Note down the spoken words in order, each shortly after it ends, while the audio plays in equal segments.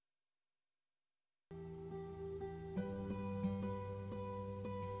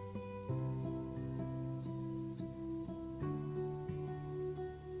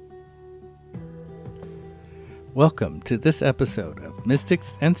Welcome to this episode of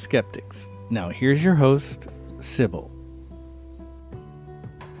Mystics and Skeptics. Now here's your host, Sybil.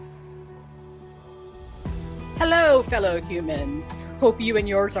 Hello, fellow humans. Hope you and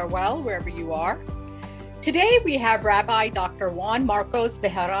yours are well wherever you are. Today we have Rabbi Dr. Juan Marcos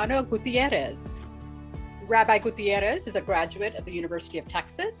Bejarano Gutierrez. Rabbi Gutierrez is a graduate of the University of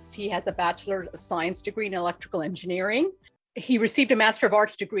Texas. He has a Bachelor of Science degree in electrical engineering. He received a Master of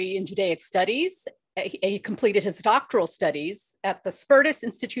Arts degree in Judaic Studies. He completed his doctoral studies at the Spertus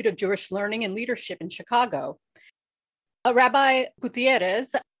Institute of Jewish Learning and Leadership in Chicago. Rabbi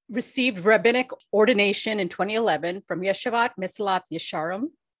Gutierrez received rabbinic ordination in 2011 from Yeshivat Mesillat Yesharim.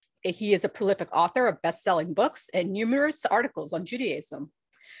 He is a prolific author of best-selling books and numerous articles on Judaism.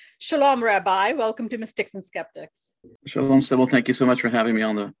 Shalom, Rabbi. Welcome to Mystics and Skeptics. Shalom, Sybil. Thank you so much for having me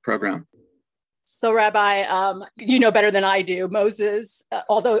on the program. So, Rabbi, you know better than I do. Moses,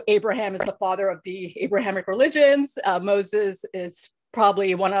 although Abraham is the father of the Abrahamic religions, Moses is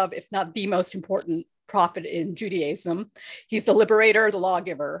probably one of, if not the most important prophet in Judaism. He's the liberator, the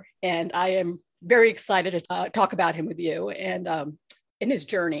lawgiver, and I am very excited to talk about him with you and in his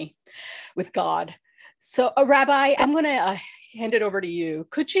journey with God. So, Rabbi, I'm going to hand it over to you.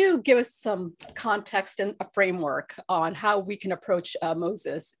 Could you give us some context and a framework on how we can approach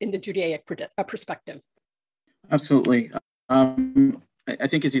Moses in the Judaic perspective? Absolutely. I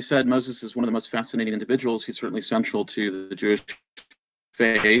think, as you said, Moses is one of the most fascinating individuals. He's certainly central to the Jewish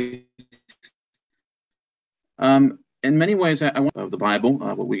faith. In many ways, I want the Bible,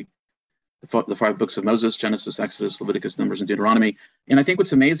 the five books of Moses: Genesis, Exodus, Leviticus, Numbers, and Deuteronomy. And I think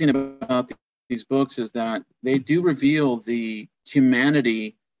what's amazing about these books is that they do reveal the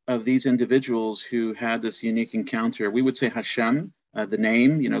humanity of these individuals who had this unique encounter. We would say Hashem, the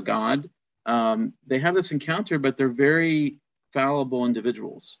name, God. They have this encounter, but they're very fallible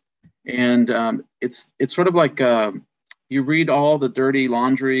individuals. And it's sort of like you read all the dirty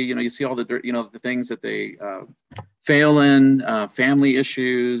laundry, you see all the dirt, the things that they fail in, family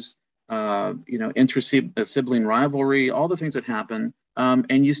issues, inter-sibling rivalry, all the things that happen.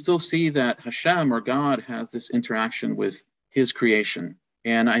 And you still see that Hashem, or God, has this interaction with his creation.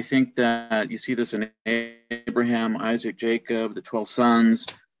 And I think that you see this in Abraham, Isaac, Jacob, the 12 sons.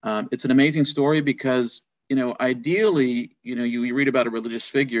 It's an amazing story because, ideally, you read about a religious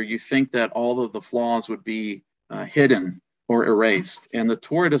figure, you think that all of the flaws would be hidden or erased. And the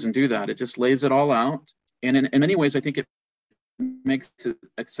Torah doesn't do that. It just lays it all out. And in many ways, I think it makes it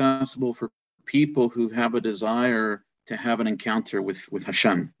accessible for people who have a desire to have an encounter with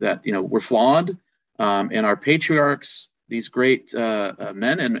Hashem, that, we're flawed, and our patriarchs, these great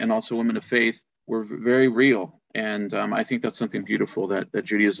men and also women of faith, were very real. And I think that's something beautiful that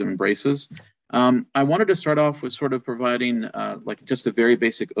Judaism embraces. I wanted to start off with sort of providing just a very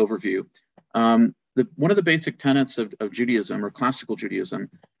basic overview. One of the basic tenets of Judaism, or classical Judaism,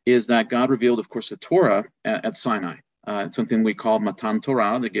 is that God revealed, of course, the Torah at Sinai. It's something we call Matan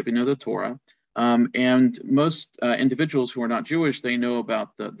Torah, the giving of the Torah. And most individuals who are not Jewish, they know about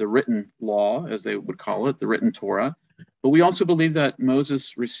the written law, as they would call it, the written Torah. But we also believe that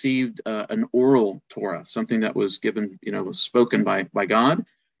Moses received an oral Torah, something that was given, was spoken by God.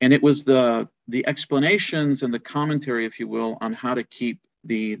 And it was the explanations and the commentary, if you will, on how to keep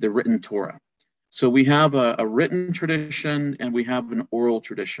the written Torah. So we have a written tradition and we have an oral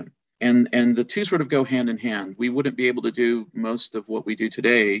tradition. And the two sort of go hand in hand. We wouldn't be able to do most of what we do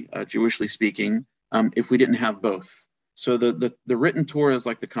today, Jewishly speaking, if we didn't have both. So the written Torah is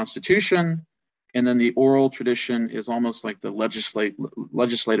like the Constitution, and then the oral tradition is almost like the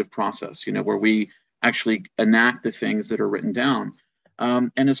legislative process, where we actually enact the things that are written down.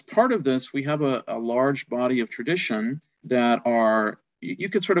 And as part of this, we have a large body of tradition that are, you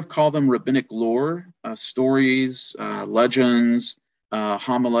could sort of call them rabbinic lore, stories, legends,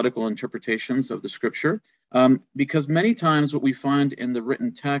 homiletical interpretations of the scripture, because many times what we find in the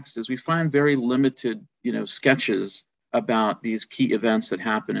written text is we find very limited, sketches about these key events that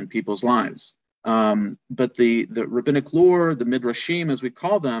happen in people's lives. But the rabbinic lore, the midrashim, as we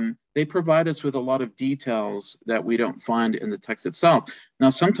call them, they provide us with a lot of details that we don't find in the text itself. Now,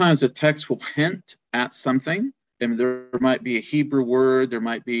 sometimes the text will hint at something, and there might be a Hebrew word, there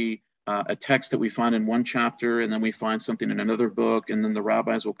might be a text that we find in one chapter, and then we find something in another book, and then the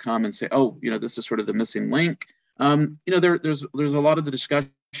rabbis will come and say, oh, this is sort of the missing link. There's a lot of the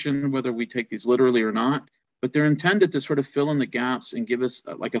discussion whether we take these literally or not, but they're intended to sort of fill in the gaps and give us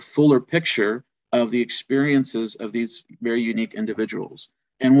like a fuller picture of the experiences of these very unique individuals.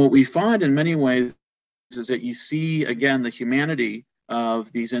 And what we find in many ways is that you see, again, the humanity of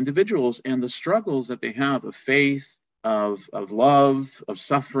these individuals and the struggles that they have of faith, of love, of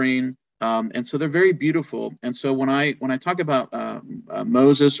suffering, And so they're very beautiful. And so when I talk about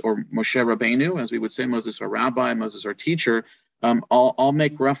Moses or Moshe Rabbeinu, as we would say, Moses our rabbi, Moses our teacher, I'll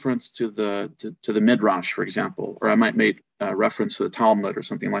make reference to the Midrash, for example, or I might make reference to the Talmud or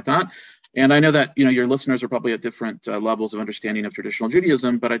something like that. And I know that your listeners are probably at different levels of understanding of traditional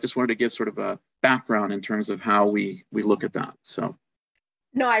Judaism, but I just wanted to give sort of a background in terms of how we look at that. So.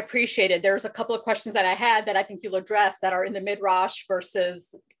 No, I appreciate it. There's a couple of questions that I had that I think you'll address that are in the Midrash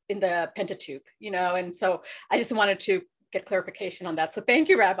versus in the Pentateuch, and so I just wanted to get clarification on that. So thank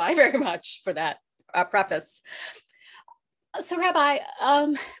you, Rabbi, very much for that preface. So Rabbi,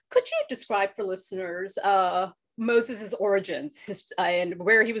 could you describe for listeners Moses' origins, and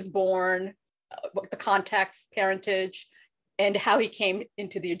where he was born, what the context, parentage, and how he came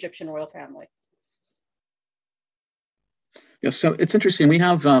into the Egyptian royal family? Yeah, so it's interesting. We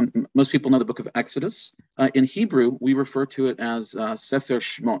have, most people know the book of Exodus. In Hebrew, we refer to it as Sefer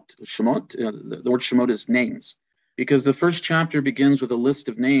Shemot. Shemot, the word Shemot is names, because the first chapter begins with a list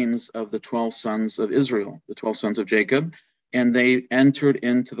of names of the 12 sons of Israel, the 12 sons of Jacob, and they entered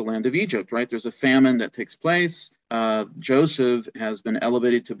into the land of Egypt, right? There's a famine that takes place. Joseph has been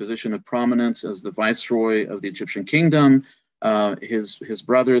elevated to a position of prominence as the viceroy of the Egyptian kingdom. His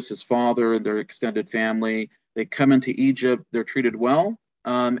brothers, his father, their extended family, they come into Egypt, they're treated well,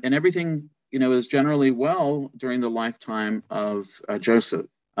 and everything, is generally well during the lifetime of Joseph.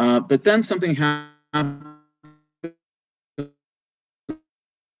 But then something happens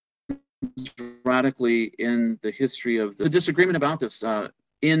radically in the history of the disagreement about this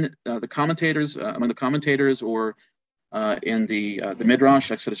in the commentators, among the commentators, or in the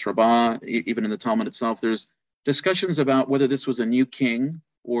Midrash, Exodus Rabbah, even in the Talmud itself. There's discussions about whether this was a new king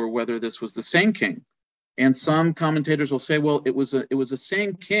or whether this was the same king. And some commentators will say, well, it was the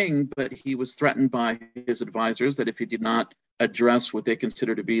same king, but he was threatened by his advisors that if he did not address what they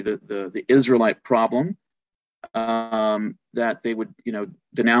consider to be the Israelite problem, that they would,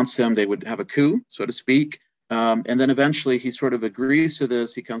 denounce him. They would have a coup, so to speak. And then eventually he sort of agrees to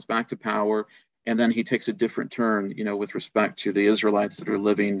this. He comes back to power, and then he takes a different turn, with respect to the Israelites that are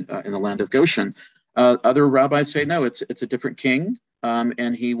living in the land of Goshen. Other rabbis say, no, it's a different king,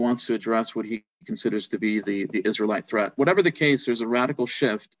 and he wants to address what he considers to be the Israelite threat. Whatever the case, there's a radical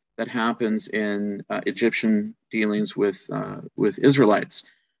shift that happens in Egyptian dealings with Israelites.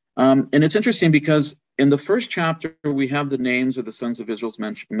 And it's interesting because in the first chapter, we have the names of the sons of Israel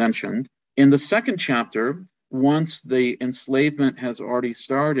mentioned. In the second chapter, once the enslavement has already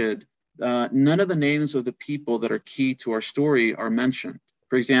started, none of the names of the people that are key to our story are mentioned.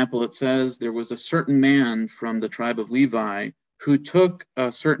 For example, it says there was a certain man from the tribe of Levi who took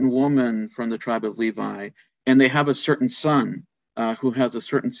a certain woman from the tribe of Levi, and they have a certain son who has a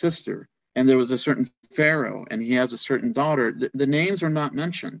certain sister. And there was a certain Pharaoh, and he has a certain daughter. The names are not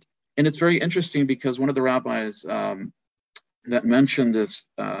mentioned. And it's very interesting because one of the rabbis that mentioned this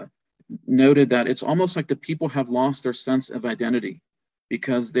noted that it's almost like the people have lost their sense of identity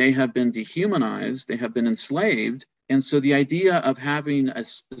because they have been dehumanized, they have been enslaved. And so the idea of having a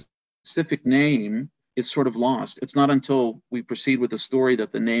specific name is sort of lost. It's not until we proceed with the story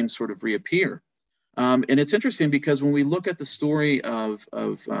that the names sort of reappear. And it's interesting because when we look at the story of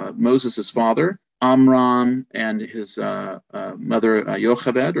Moses' father, Amram, and his mother,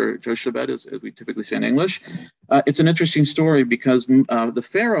 Jochebed, or Jochebed, as we typically say in English, it's an interesting story because the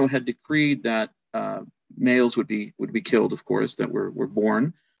Pharaoh had decreed that males would be killed, of course, that were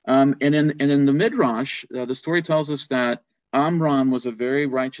born. And in the Midrash, the story tells us that Amram was a very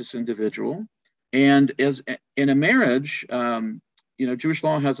righteous individual. And as in a marriage, Jewish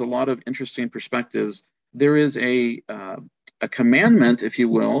law has a lot of interesting perspectives. There is a commandment, if you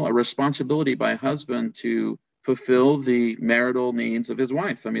will, a responsibility by a husband to fulfill the marital needs of his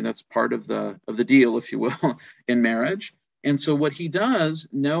wife. I mean, that's part of the deal, if you will, in marriage. And so what he does,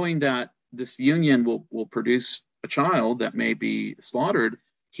 knowing that this union will produce a child that may be slaughtered,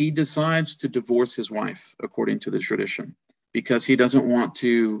 he decides to divorce his wife, according to the tradition, because he doesn't want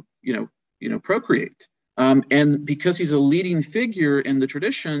to, procreate. And because he's a leading figure in the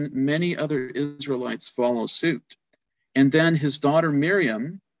tradition, many other Israelites follow suit. And then his daughter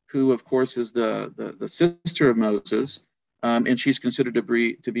Miriam, who of course is the sister of Moses, and she's considered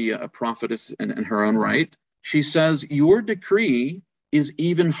to be a prophetess in her own right, she says, your decree is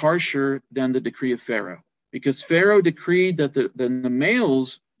even harsher than the decree of Pharaoh, because Pharaoh decreed that the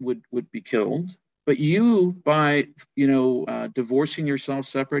males would be killed, but you, by divorcing yourself,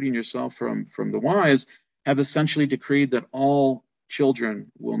 separating yourself from the wives, have essentially decreed that all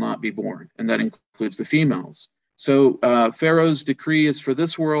children will not be born, and that includes the females. So Pharaoh's decree is for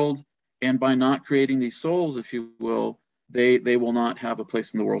this world, and by not creating these souls, if you will, they will not have a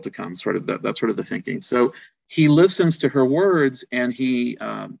place in the world to come. Sort of that's sort of the thinking. So he listens to her words, and he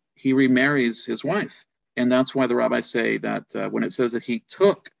remarries his wife. And that's why the rabbis say that when it says that he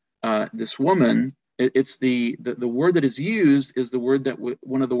took this woman, it's the word that is used is the word that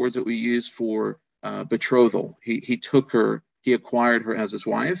one of the words that we use for betrothal. He took her, he acquired her as his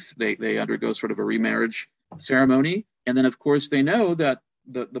wife. They undergo sort of a remarriage ceremony, and then of course they know that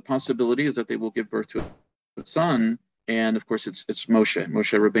the possibility is that they will give birth to a son, and of course it's Moshe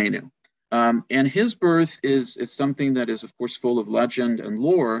Rabbeinu. And his birth is something that is of course full of legend and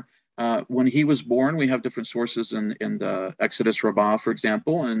lore. When he was born, we have different sources in the Exodus Rabbah, for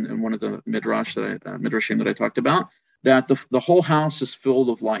example, and one of the midrashim that I talked about, that the whole house is filled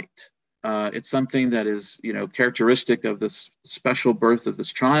of light. It's something that is, characteristic of this special birth of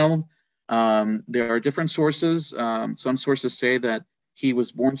this child. There are different sources. Some sources say that he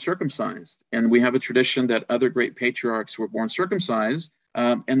was born circumcised, and we have a tradition that other great patriarchs were born circumcised,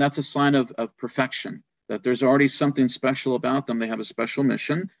 and that's a sign of perfection, that there's already something special about them. They have a special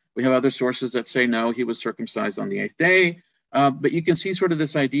mission. We have other sources that say, no, he was circumcised on the 8th day. But you can see sort of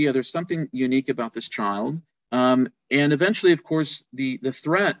this idea, there's something unique about this child. And eventually, of course, the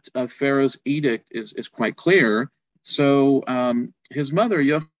threat of Pharaoh's edict is quite clear. So his mother,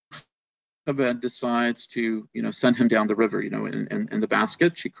 Yocheved, decides to, send him down the river, in the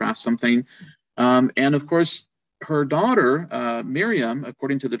basket. She crafts something. And of course, her daughter, Miriam,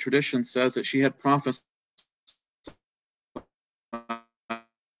 according to the tradition, says that she had prophesied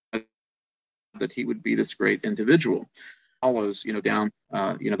that he would be this great individual. Follows, down,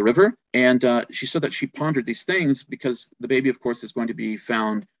 the river. And she said that she pondered these things because the baby, of course, is going to be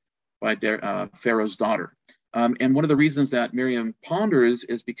found by Pharaoh's daughter. And one of the reasons that Miriam ponders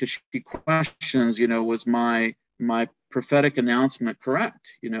is because she questions, was my prophetic announcement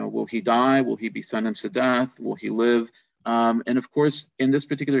correct? Will he die? Will he be sentenced to death? Will he live? And of course, in this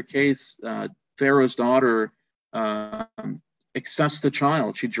particular case, Pharaoh's daughter accepts the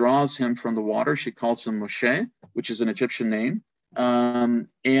child. She draws him from the water. She calls him Moshe, which is an Egyptian name. And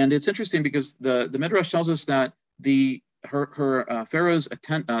it's interesting because the Midrash tells us that Pharaoh's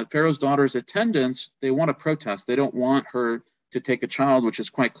daughter's attendants, they want to protest. They don't want her to take a child, which is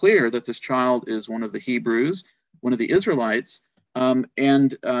quite clear that this child is one of the Hebrews, one of the Israelites.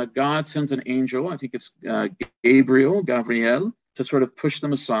 And God sends an angel, I think it's Gabriel, to sort of push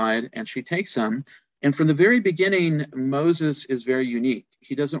them aside, and she takes him. And from the very beginning, Moses is very unique.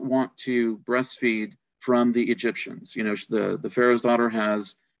 He doesn't want to breastfeed from the Egyptians. The Pharaoh's daughter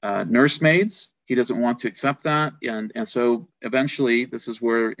has nursemaids. He doesn't want to accept that. And so eventually, this is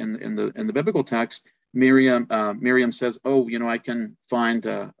where in the biblical text, Miriam says, I can find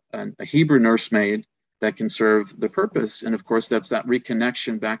a Hebrew nursemaid that can serve the purpose. And of course, that's that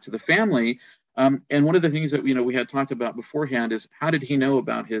reconnection back to the family. And one of the things that we had talked about beforehand is how did he know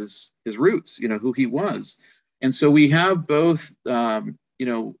about his roots, who he was. And so we have both,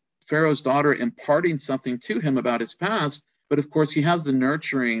 Pharaoh's daughter imparting something to him about his past, but of course he has the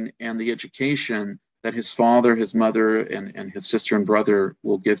nurturing and the education that his father, his mother, and his sister and brother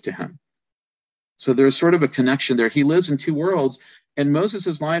will give to him. So there's sort of a connection there. He lives in two worlds, and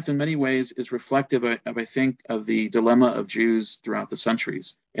Moses' life in many ways is reflective of, I think, of the dilemma of Jews throughout the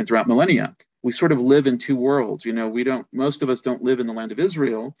centuries and throughout millennia. We sort of live in two worlds. Most of us don't live in the land of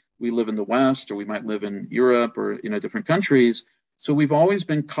Israel. We live in the West, or we might live in Europe or, different countries. So we've always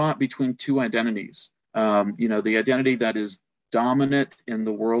been caught between two identities. The identity that is dominant in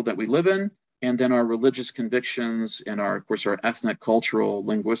the world that we live in, and then our religious convictions and our ethnic, cultural,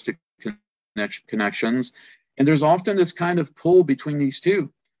 linguistic connections. And there's often this kind of pull between these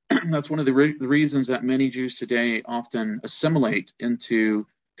two. That's one of the reasons that many Jews today often assimilate into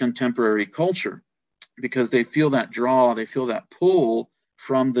contemporary culture, because they feel that draw, they feel that pull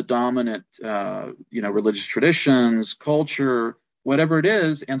from the dominant, religious traditions, culture, whatever it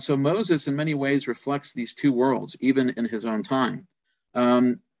is. And so Moses in many ways reflects these two worlds, even in his own time.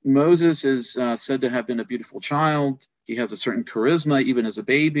 Moses is said to have been a beautiful child. He has a certain charisma, even as a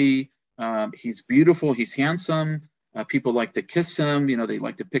baby. He's beautiful, he's handsome. People like to kiss him, they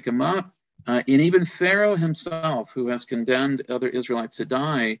like to pick him up. And even Pharaoh himself, who has condemned other Israelites to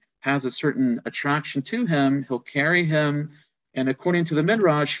die, has a certain attraction to him. He'll carry him. And according to the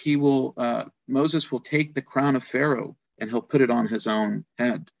Midrash, Moses will take the crown of Pharaoh and he'll put it on his own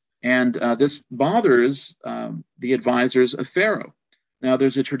head. And this bothers the advisors of Pharaoh. Now,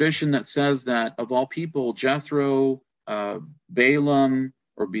 there's a tradition that says that of all people, Jethro, Balaam,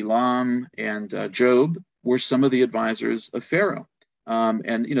 or Bilam, and Job were some of the advisors of Pharaoh.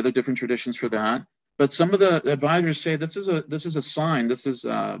 And there are different traditions for that. But some of the advisors say this is a sign. This is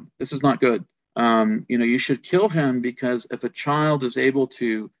not good. You should kill him, because if a child is able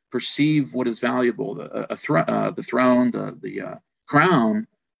to perceive what is valuable, the throne, the crown,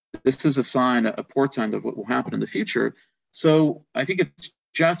 this is a sign, a portent of what will happen in the future. So I think it's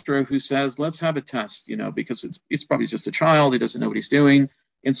Jethro who says, let's have a test, because it's probably just a child. He doesn't know what he's doing.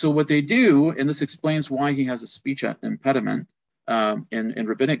 And so what they do, and this explains why he has a speech impediment in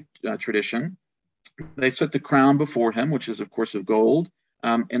rabbinic tradition, they set the crown before him, which is, of course, of gold,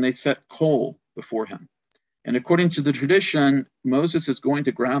 and they set coal before him. And according to the tradition, Moses is going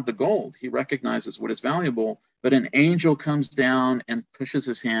to grab the gold. He recognizes what is valuable, but an angel comes down and pushes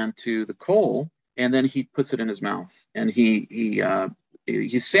his hand to the coal, and then he puts it in his mouth. And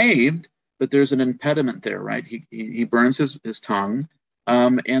he's saved, but there's an impediment there, right? He burns his tongue,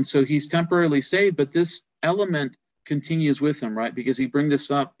 and so he's temporarily saved. But this element continues with him, right? Because he brings this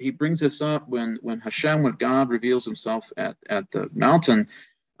up when Hashem, when God reveals himself at the mountain.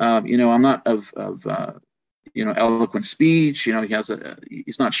 I'm not of eloquent speech.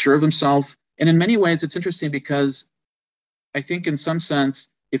 He's not sure of himself. And in many ways, it's interesting, because I think in some sense,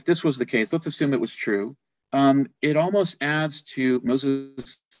 if this was the case, let's assume it was true, it almost adds to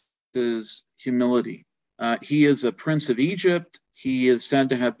Moses' humility. He is a prince of Egypt. He is said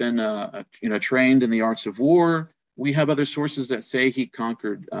to have been, trained in the arts of war. We have other sources that say he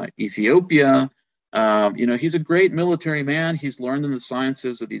conquered Ethiopia. He's a great military man. He's learned in the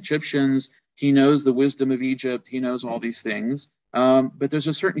sciences of the Egyptians. He knows the wisdom of Egypt. He knows all these things. But there's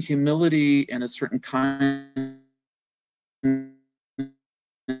a certain humility and a certain kindness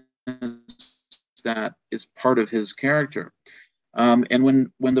that is part of his character. And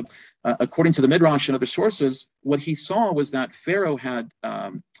when according to the Midrash and other sources, what he saw was that Pharaoh had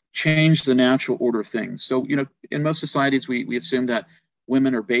changed the natural order of things. So, in most societies, we assume that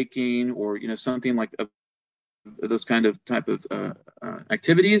women are baking or, something like those type of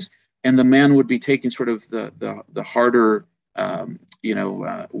activities, and the man would be taking sort of the harder,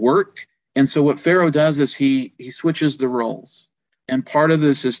 work. And so what Pharaoh does is he switches the roles. And part of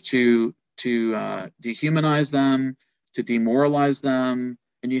this is to dehumanize them, to demoralize them.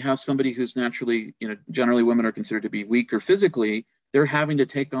 And you have somebody who's naturally, generally women are considered to be weaker physically. They're having to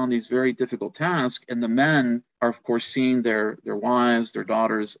take on these very difficult tasks. And the men are, of course, seeing their wives, their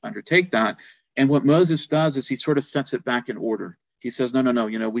daughters undertake that. And what Moses does is he sort of sets it back in order. He says,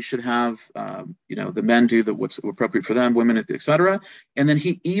 no, we should have, the men do what's appropriate for them, women, etc. And then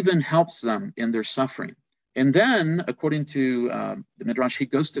he even helps them in their suffering. And then, according to the Midrash, he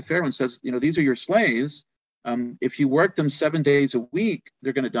goes to Pharaoh and says, these are your slaves. If you work them 7 days a week,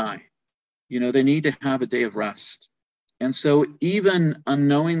 they're going to die. They need to have a day of rest. And so even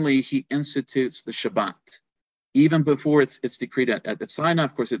unknowingly, he institutes the Shabbat, even before it's decreed at Sinai.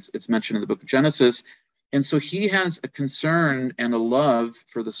 Of course, it's mentioned in the book of Genesis. And so he has a concern and a love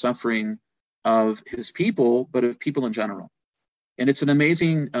for the suffering of his people, but of people in general. And it's an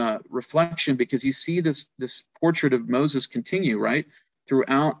amazing reflection, because you see this portrait of Moses continue, right?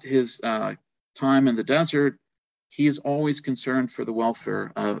 Throughout his time in the desert, he is always concerned for the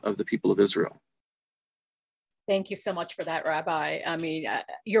welfare of the people of Israel. Thank you so much for that, Rabbi. I mean,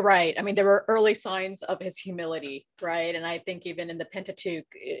 you're right. I mean, there were early signs of his humility, right? And I think even in the Pentateuch,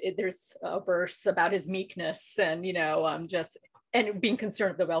 there's a verse about his meekness and, and being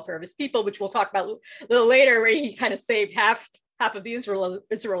concerned with the welfare of his people, which we'll talk about a little later, where he kind of saved half of the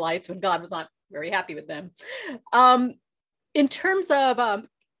Israelites when God was not very happy with them. In terms of,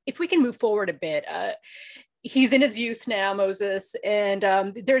 if we can move forward a bit, he's in his youth now, Moses, and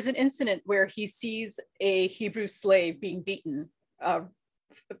there's an incident where he sees a Hebrew slave being beaten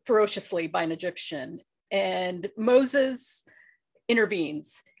ferociously by an Egyptian, and Moses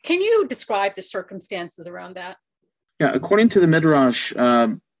intervenes. Can you describe the circumstances around that? Yeah, according to the Midrash,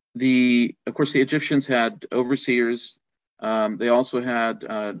 of course, the Egyptians had overseers. They also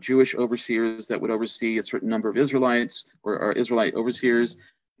had Jewish overseers that would oversee a certain number of Israelites or Israelite overseers.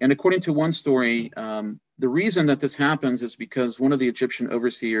 And according to one story, the reason that this happens is because one of the Egyptian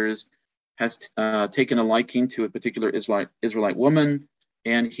overseers has taken a liking to a particular Israelite woman,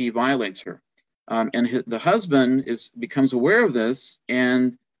 and he violates her. And the husband becomes aware of this,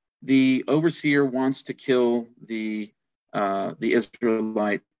 and the overseer wants to kill the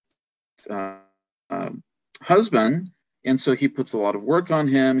Israelite husband. And so he puts a lot of work on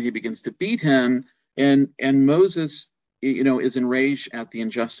him. He begins to beat him, and Moses, is enraged at the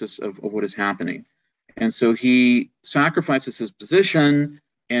injustice of what is happening. And so he sacrifices his position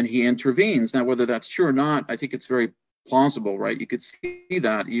and he intervenes. Now, whether that's true or not, I think it's very plausible, right? You could see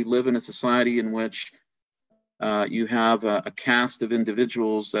that you live in a society in which you have a caste of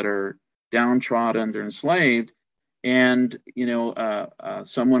individuals that are downtrodden, they're enslaved, and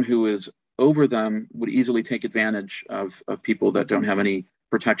someone who is over them would easily take advantage of people that don't have any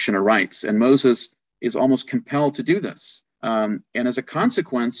protection or rights. And Moses is almost compelled to do this. And as a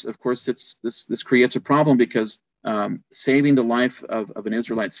consequence, of course, this creates a problem because saving the life of an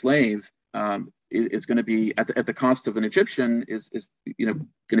Israelite slave is going to be at the cost of an Egyptian is going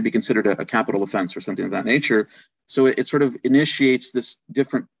to be considered a capital offense or something of that nature. So it sort of initiates this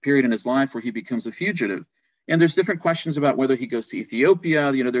different period in his life where he becomes a fugitive. And there's different questions about whether he goes to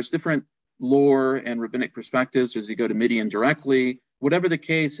Ethiopia. There's different lore and rabbinic perspectives. Does he go to Midian directly? Whatever the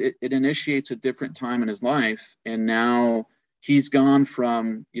case, it initiates a different time in his life. And now he's gone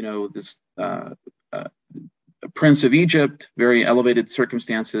from, this prince of Egypt, very elevated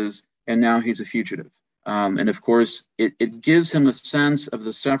circumstances, and now he's a fugitive. And of course, it gives him a sense of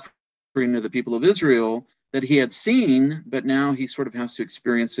the suffering of the people of Israel that he had seen, but now he sort of has to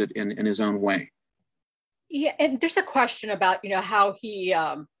experience it in his own way. Yeah, and there's a question about, how he,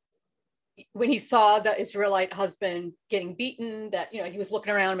 when he saw the Israelite husband getting beaten, that, he was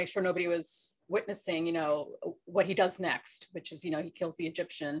looking around to make sure nobody was witnessing, what he does next, which is, he kills the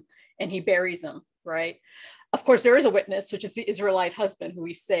Egyptian and he buries him, right? Of course, there is a witness, which is the Israelite husband who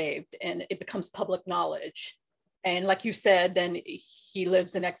he saved, and it becomes public knowledge. And like you said, then he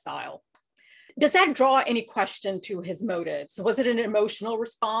lives in exile. Does that draw any question to his motives? Was it an emotional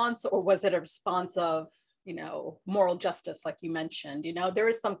response, or was it a response of, moral justice, like you mentioned? There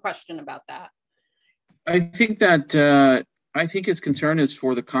is some question about that. I think his concern is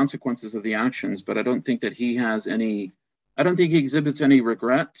for the consequences of the actions, but I don't think that he exhibits any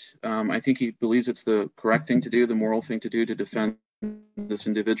regret. I think he believes it's the correct thing to do, the moral thing to do to defend this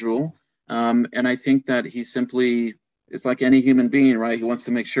individual. And I think that he simply is like any human being, right? He wants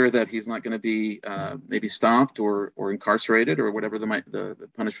to make sure that he's not going to be maybe stopped or incarcerated or whatever the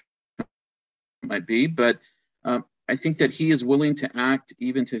punishment might be. But I think that he is willing to act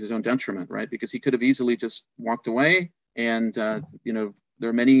even to his own detriment, right? Because he could have easily just walked away. And, there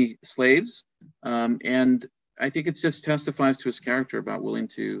are many slaves. And I think it just testifies to his character about willing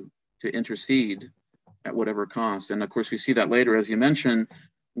to intercede at whatever cost. And of course, we see that later, as you mentioned,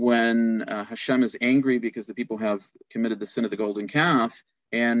 when Hashem is angry because the people have committed the sin of the golden calf.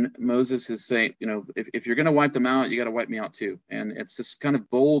 And Moses is saying, if you're going to wipe them out, you got to wipe me out too. And it's this kind of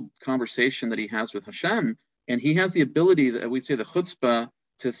bold conversation that he has with Hashem. And he has the ability, that we say the chutzpah,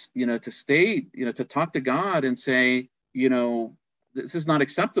 to talk to God and say, this is not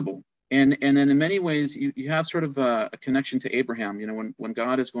acceptable. And in many ways, you have sort of a connection to Abraham. When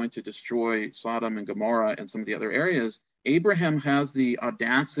God is going to destroy Sodom and Gomorrah and some of the other areas, Abraham has the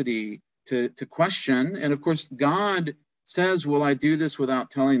audacity to question. And of course, God says, will I do this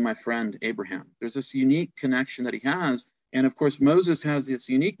without telling my friend Abraham? There's this unique connection that he has. And of course, Moses has this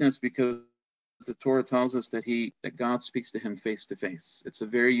uniqueness because the Torah tells us that God speaks to him face to face. It's a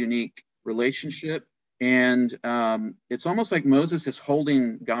very unique relationship. And it's almost like Moses is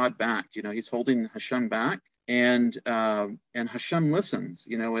holding God back. He's holding Hashem back, and Hashem listens.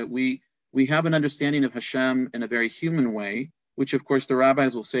 We have an understanding of Hashem in a very human way, which of course the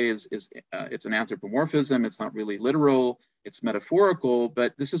rabbis will say is it's an anthropomorphism. It's not really literal. It's metaphorical.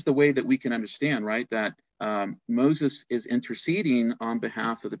 But this is the way that we can understand, right? That Moses is interceding on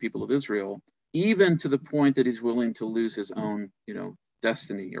behalf of the people of Israel, even to the point that he's willing to lose his own,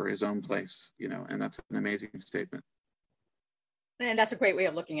 destiny or his own place, and that's an amazing statement. And that's a great way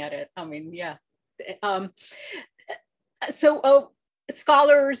of looking at it. I mean, yeah. So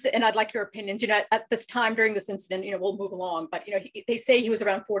scholars, and I'd like your opinions, at this time during this incident, we'll move along, but, they say he was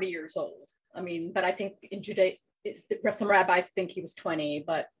around 40 years old. I mean, but I think in Judea, some rabbis think he was 20,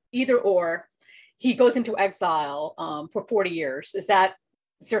 but either or, he goes into exile for 40 years. Is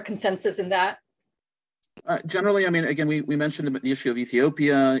there consensus in that? Generally, I mean, again, we mentioned the issue of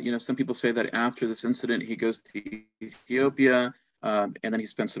Ethiopia. Some people say that after this incident, he goes to Ethiopia, and then he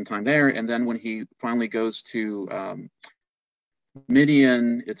spends some time there. And then when he finally goes to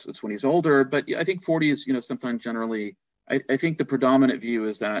Midian, it's when he's older. But I think 40 is, sometimes generally, I think the predominant view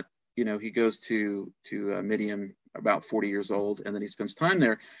is that, he goes to Midian about 40 years old, and then he spends time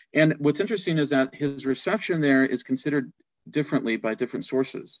there. And what's interesting is that his reception there is considered differently by different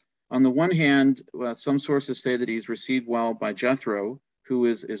sources. On the one hand, some sources say that he's received well by Jethro, who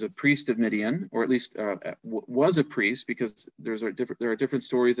is a priest of Midian, or at least was a priest, because there are different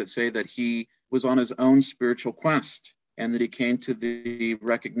stories that say that he was on his own spiritual quest, and that he came to the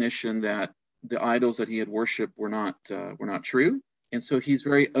recognition that the idols that he had worshipped were not true. And so he's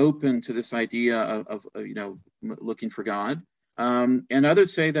very open to this idea of looking for God. And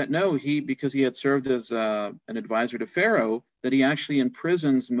others say that no, because he had served as an advisor to Pharaoh, that he actually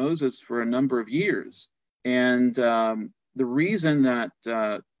imprisons Moses for a number of years. And the reason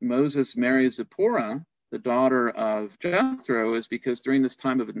that Moses marries Zipporah, the daughter of Jethro, is because during this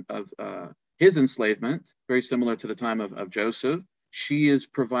time of his enslavement, very similar to the time of Joseph, she is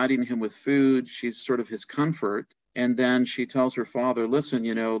providing him with food. She's sort of his comfort. And then she tells her father, listen,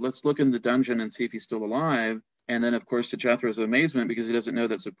 let's look in the dungeon and see if he's still alive. And then, of course, to Jethro's amazement, because he doesn't know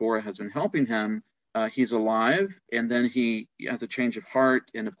that Zipporah has been helping him, he's alive. And then he has a change of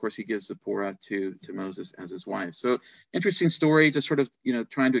heart. And of course, he gives Zipporah to Moses as his wife. So interesting story, just sort of,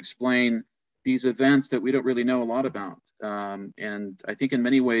 trying to explain these events that we don't really know a lot about. And I think in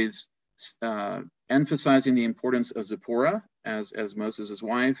many ways, emphasizing the importance of Zipporah as Moses'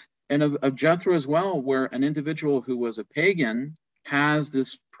 wife, and of Jethro as well, where an individual who was a pagan has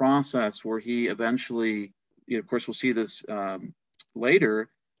this process where he eventually, of course, we'll see this later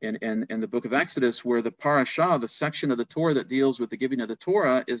in the book of Exodus, where the parashah, the section of the Torah that deals with the giving of the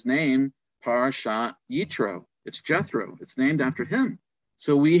Torah, is named Parashat Yitro. It's Jethro. It's named after him.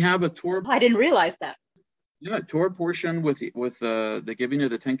 So we have a Torah. I didn't realize that. Yeah, Torah portion with the giving of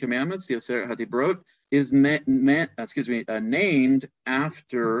the Ten Commandments, the Aseret HaDibrot, is named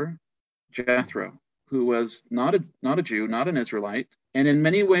after Jethro, who was not a Jew, not an Israelite, and in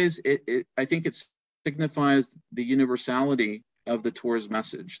many ways, I think it signifies the universality of the Torah's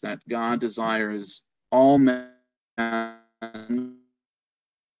message, that God desires all men,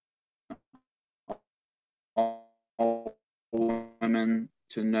 all women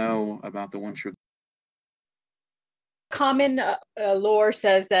to know about the one true. Common lore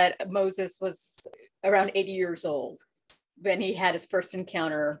says that Moses was around 80 years old when he had his first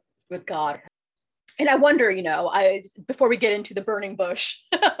encounter with God. And I wonder, before we get into the burning bush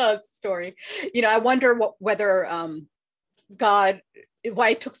story, I wonder whether God,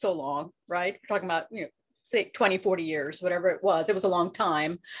 why it took so long, right? We're talking about, say 20, 40 years, whatever it was. It was a long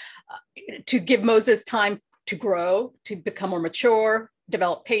time to give Moses time to grow, to become more mature,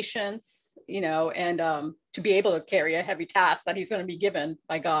 develop patience, and to be able to carry a heavy task that he's going to be given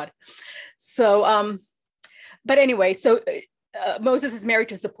by God. So, but anyway, so Moses is married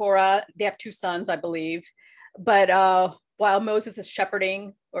to Zipporah. They have 2 sons, I believe. But while Moses is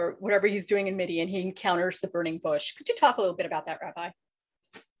shepherding or whatever he's doing in Midian, he encounters the burning bush. Could you talk a little bit about that, Rabbi?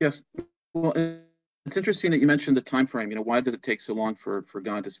 Yes. Well, it's interesting that you mentioned the time frame. Why does it take so long for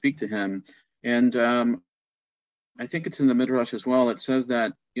God to speak to him? And I think it's in the Midrash as well. It says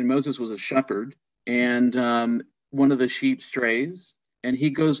that Moses was a shepherd, and one of the sheep strays, and he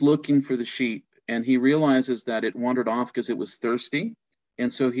goes looking for the sheep, and he realizes that it wandered off because it was thirsty.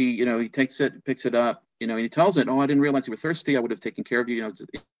 And so he takes it, picks it up, and he tells it, "Oh, I didn't realize you were thirsty. I would have taken care of you."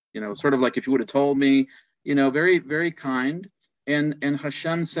 Sort of like if you would have told me, very, very kind. And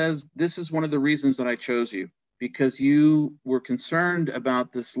Hashem says, "This is one of the reasons that I chose you, because you were concerned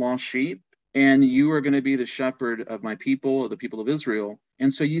about this lost sheep, and you are going to be the shepherd of my people, of the people of Israel."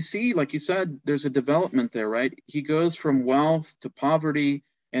 And so you see, like you said, there's a development there, right? He goes from wealth to poverty,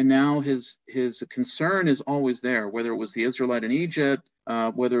 and now his concern is always there, whether it was the Israelite in Egypt,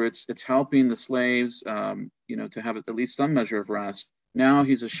 whether it's helping the slaves, to have at least some measure of rest. Now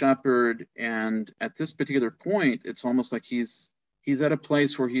he's a shepherd, and at this particular point, it's almost like he's at a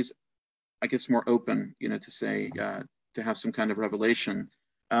place where he's, I guess, more open, to say, to have some kind of revelation.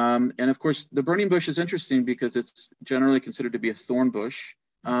 And of course, the burning bush is interesting because it's generally considered to be a thorn bush.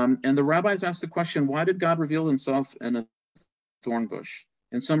 And the rabbis ask the question, why did God reveal himself in a thorn bush?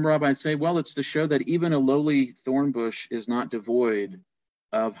 And some rabbis say, well, it's to show that even a lowly thorn bush is not devoid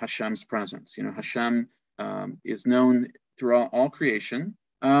of Hashem's presence. Hashem is known throughout all creation.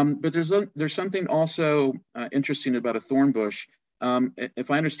 But there's something also interesting about a thorn bush.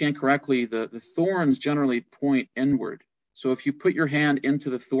 If I understand correctly, the thorns generally point inward. So if you put your hand into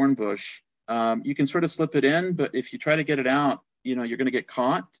the thorn bush, you can sort of slip it in, but if you try to get it out, you're going to get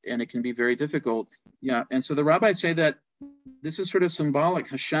caught, and it can be very difficult. Yeah, and so the rabbis say that this is sort of symbolic.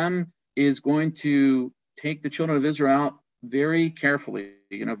 Hashem is going to take the children of Israel out very carefully,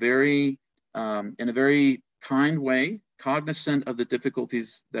 very in a very kind way, cognizant of the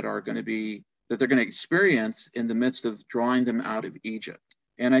difficulties that they're going to experience in the midst of drawing them out of Egypt.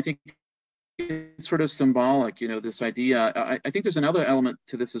 And I think it's sort of symbolic, this idea. I think there's another element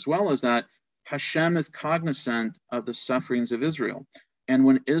to this as well, is that Hashem is cognizant of the sufferings of Israel. And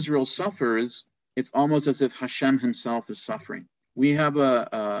when Israel suffers, it's almost as if Hashem himself is suffering. We have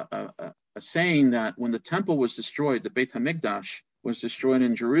a saying that when the temple was destroyed, the Beit HaMikdash was destroyed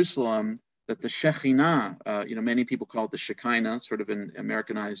in Jerusalem, that the Shekhinah, many people call it the Shekinah, sort of an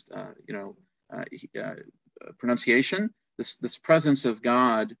Americanized, pronunciation. This presence of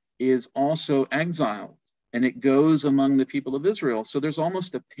God is also exiled, and it goes among the people of Israel. So there's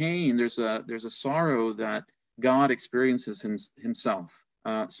almost a pain, there's a sorrow that God experiences himself.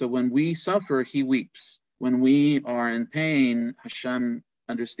 So when we suffer, he weeps. When we are in pain, Hashem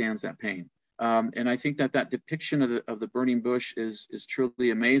understands that pain. And I think that depiction of the burning bush is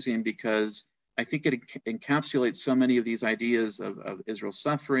truly amazing, because I think it encapsulates so many of these ideas of Israel's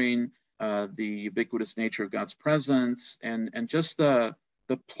suffering, the ubiquitous nature of God's presence, and just the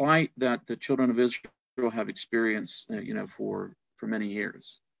plight that the children of Israel have experienced, for many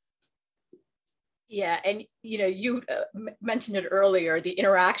years. Yeah, and you mentioned it earlier, the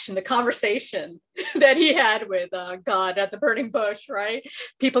interaction, the conversation that he had with God at the burning bush, right?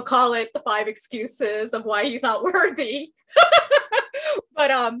 People call it the 5 excuses of why he's not worthy.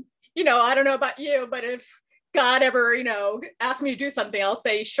 But I don't know about you, but if God ever, asks me to do something, I'll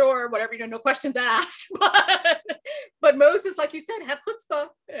say, sure, whatever, no questions asked. But Moses, like you said, had chutzpah,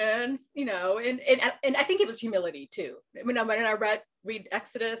 and and I think it was humility too. When I read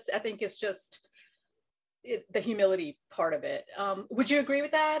Exodus, I think it's just the humility part of it. Would you agree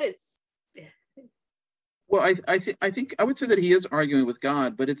with that? Well, I think I would say that he is arguing with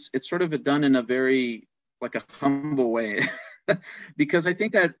God, but it's sort of done in a very like a humble way. Because I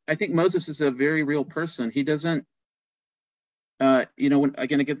think Moses is a very real person. He doesn't, when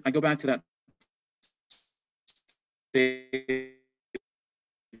again I go back to that statement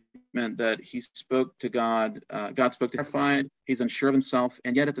that he spoke to God, God spoke to him, terrified, he's unsure of himself,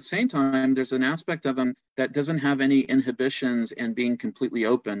 and yet at the same time, there's an aspect of him that doesn't have any inhibitions in being completely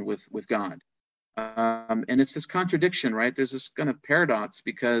open with God. And it's this contradiction, right? There's this kind of paradox,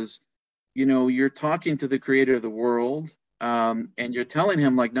 because you're talking to the creator of the world, and you're telling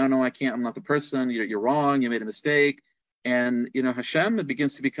him like, no, I can't, I'm not the person, you're wrong, you made a mistake. And Hashem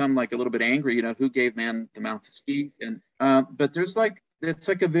begins to become like a little bit angry, who gave man the mouth to speak? And but there's it's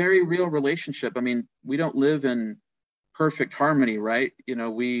like a very real relationship. I mean, we don't live in perfect harmony, right?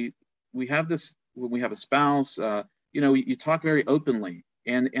 We have this when we have a spouse, you talk very openly,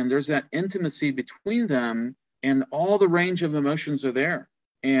 and there's that intimacy between them, and all the range of emotions are there.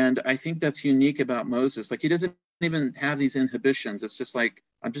 And I think that's unique about Moses. Like, he doesn't even have these inhibitions. It's just like,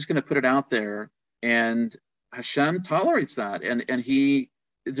 I'm just going to put it out there, and Hashem tolerates that. And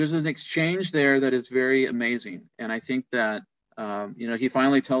there's an exchange there that is very amazing. And I think that, he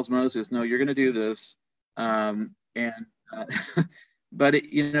finally tells Moses, no, you're going to do this. But I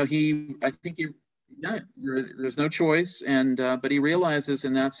think there's no choice. And, but he realizes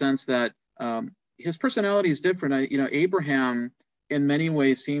in that sense that his personality is different. Abraham in many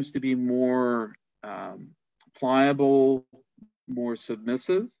ways seems to be more pliable, more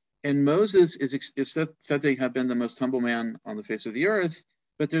submissive. And Moses is said to have been the most humble man on the face of the earth,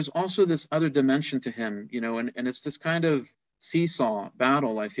 but there's also this other dimension to him, and it's this kind of seesaw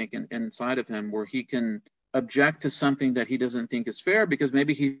battle, I think, inside of him, where he can object to something that he doesn't think is fair, because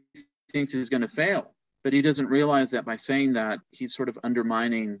maybe he thinks he's going to fail, but he doesn't realize that by saying that, he's sort of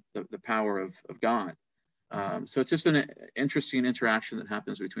undermining the power of God. So it's just an interesting interaction that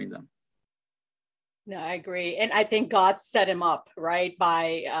happens between them. No, I agree. And I think God set him up, right,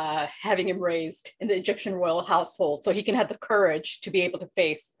 by having him raised in the Egyptian royal household, so he can have the courage to be able to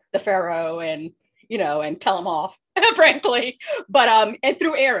face the Pharaoh and tell him off, frankly. But and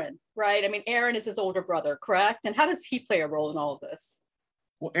through Aaron, right? I mean, Aaron is his older brother, correct? And how does he play a role in all of this?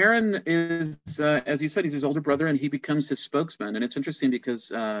 Well, Aaron is, as you said, he's his older brother, and he becomes his spokesman. And it's interesting because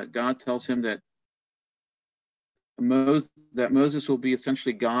God tells him that Moses will be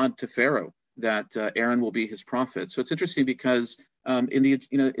essentially God to Pharaoh, that Aaron will be his prophet. So it's interesting because in the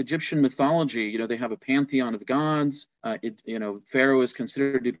Egyptian mythology, they have a pantheon of gods. Pharaoh is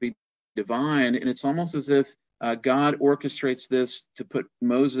considered to be divine, and it's almost as if God orchestrates this to put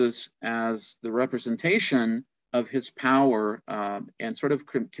Moses as the representation of his power, and sort of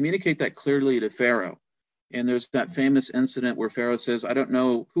communicate that clearly to Pharaoh. And there's that famous incident where Pharaoh says, "I don't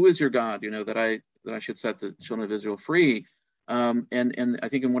know who is your God, that I should set the children of Israel free." And I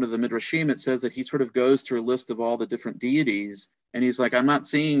think in one of the Midrashim, it says that he sort of goes through a list of all the different deities, and he's like, I'm not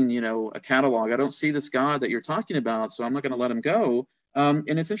seeing, a catalog. I don't see this God that you're talking about, so I'm not going to let him go. And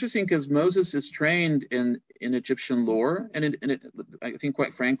it's interesting because Moses is trained in Egyptian lore, and I think,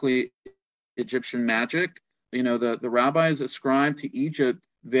 quite frankly, Egyptian magic. The rabbis ascribe to Egypt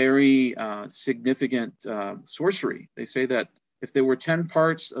very significant sorcery. They say that if there were 10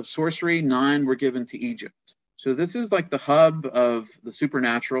 parts of sorcery, 9 were given to Egypt. So this is like the hub of the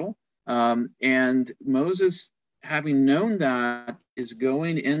supernatural. And Moses, having known that, is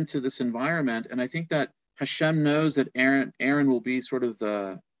going into this environment. And I think that Hashem knows that Aaron will be sort of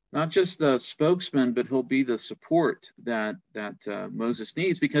not just the spokesman, but he'll be the support that Moses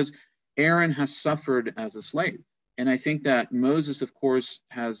needs, because Aaron has suffered as a slave. And I think that Moses, of course,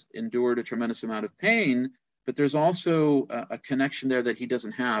 has endured a tremendous amount of pain, but there's also a connection there that he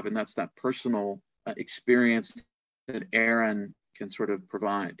doesn't have, and that's that personal experience that Aaron can sort of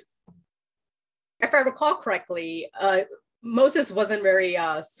provide. If I recall correctly, Moses wasn't very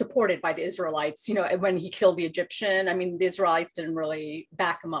supported by the Israelites, when he killed the Egyptian. I mean, the Israelites didn't really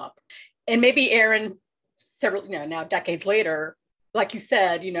back him up. And maybe Aaron, several, now decades later, like you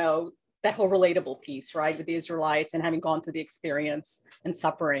said, that whole relatable piece, right, with the Israelites and having gone through the experience and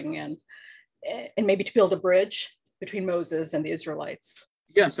suffering, and maybe to build a bridge between Moses and the Israelites.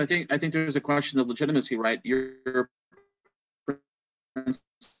 Yes, I think there's a question of legitimacy, right? You're Prince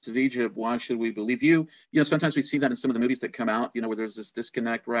of Egypt, why should we believe you? Sometimes we see that in some of the movies that come out, where there's this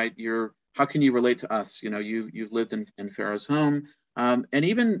disconnect, right? How can you relate to us? You've lived in Pharaoh's home. And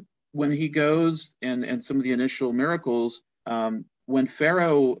even when he goes and some of the initial miracles, when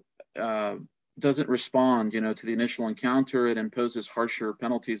Pharaoh doesn't respond, to the initial encounter, it imposes harsher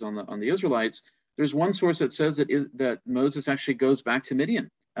penalties on the Israelites. There's one source that says that Moses actually goes back to Midian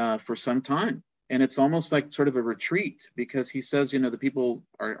for some time. And it's almost like sort of a retreat, because he says, the people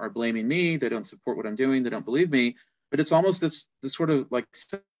are blaming me. They don't support what I'm doing. They don't believe me. But it's almost this sort of like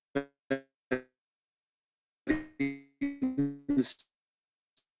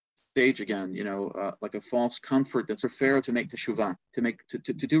stage again, like a false comfort that's for Pharaoh to make teshuvah,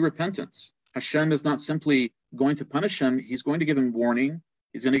 to do repentance. Hashem is not simply going to punish him. He's going to give him warning.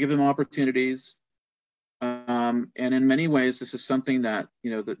 He's going to give him opportunities. And in many ways, this is something that,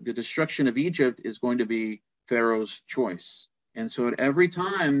 the destruction of Egypt is going to be Pharaoh's choice. And so at every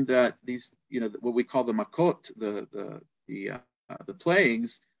time that these, what we call the makot, the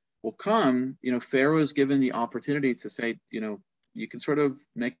plagues will come, Pharaoh is given the opportunity to say, you can sort of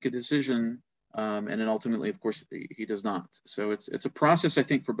make a decision. And then ultimately, of course, he does not. So it's a process, I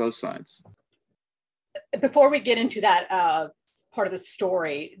think, for both sides. Before we get into that part of the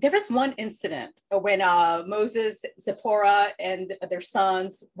story, there was one incident when Moses, Zipporah, and their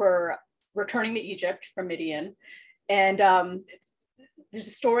sons were returning to Egypt from Midian. And there's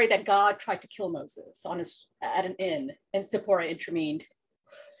a story that God tried to kill Moses at an inn, and Zipporah intervened.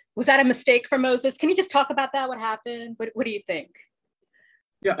 Was that a mistake from Moses? Can you just talk about that? What happened? What do you think?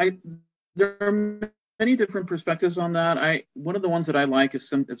 Yeah, there are many different perspectives on that. One of the ones that I like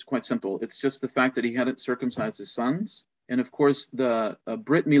is it's quite simple. It's just the fact that he hadn't circumcised his sons. And of course, the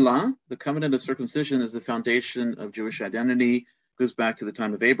Brit Milah, the covenant of circumcision, is the foundation of Jewish identity. Goes back to the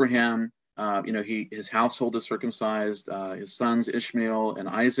time of Abraham. His household is circumcised. His sons Ishmael and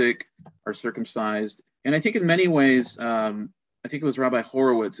Isaac are circumcised. And I think in many ways, I think it was Rabbi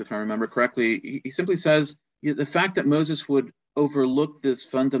Horowitz, if I remember correctly, he simply says the fact that Moses would overlook this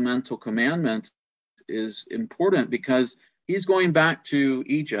fundamental commandment is important, because he's going back to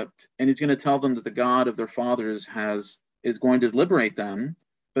Egypt and he's going to tell them that the God of their fathers is going to liberate them,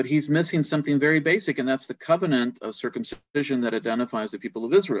 but he's missing something very basic, and that's the covenant of circumcision that identifies the people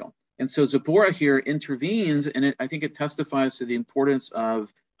of Israel. And so Zipporah here intervenes, and I think it testifies to the importance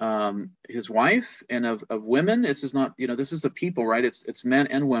of his wife and of women. This is not, this is the people, right? It's men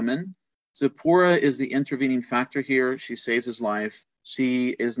and women. Zipporah is the intervening factor here. She saves his life. She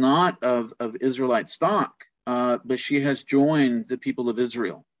is not of Israelite stock, but she has joined the people of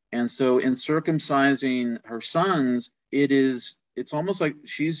Israel. And so in circumcising her sons, it's almost like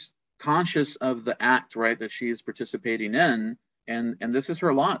she's conscious of the act, right, that she is participating in. And this is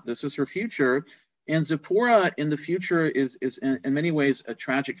her lot. This is her future. And Zipporah in the future is in many ways a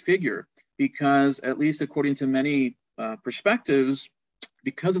tragic figure, because at least according to many perspectives,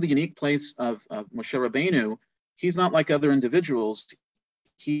 because of the unique place of Moshe Rabbeinu, he's not like other individuals.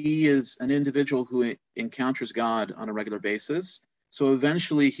 He is an individual who encounters God on a regular basis. So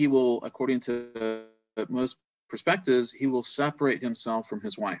eventually he will, according to most perspectives, he will separate himself from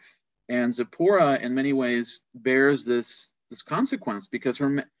his wife. And Zipporah in many ways bears this consequence, because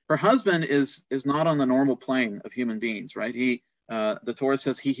her husband is not on the normal plane of human beings, right? The Torah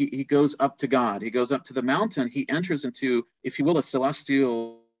says he goes up to God. He goes up to the mountain. He enters into, if you will, a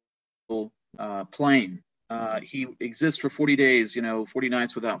celestial plane. He exists for 40 days, 40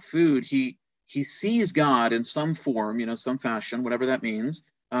 nights without food. He sees God in some form, some fashion, whatever that means.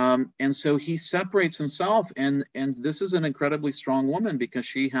 And so he separates himself. And this is an incredibly strong woman, because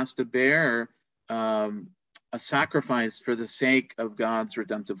she has to bear a sacrifice for the sake of God's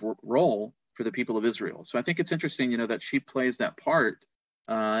redemptive role for the people of Israel. So I think it's interesting, that she plays that part,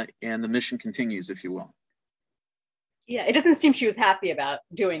 and the mission continues, if you will. Yeah, it doesn't seem she was happy about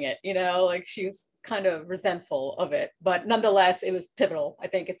doing it, like she was kind of resentful of it, but nonetheless, it was pivotal. I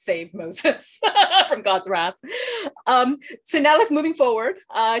think it saved Moses from God's wrath. So now let's moving forward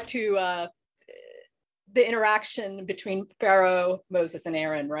to the interaction between Pharaoh, Moses, and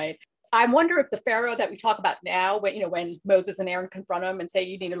Aaron, right? I wonder if the Pharaoh that we talk about now, when Moses and Aaron confront him and say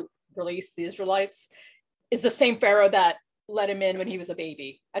you need to release the Israelites, is the same Pharaoh that let him in when he was a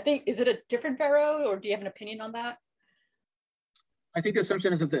baby. I think, is it a different Pharaoh, or do you have an opinion on that? I think the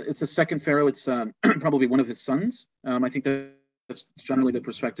assumption is that it's a second Pharaoh. It's probably one of his sons. I think that's generally the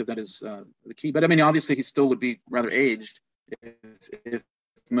perspective that is the key. But I mean, obviously, he still would be rather aged. If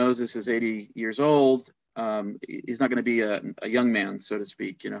Moses is 80 years old, he's not going to be a young man, so to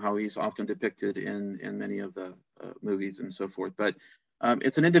speak, how he's often depicted in many of the movies and so forth. But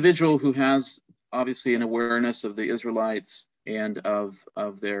it's an individual who has obviously an awareness of the Israelites and of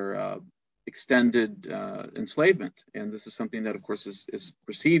their extended enslavement. And this is something that, of course, is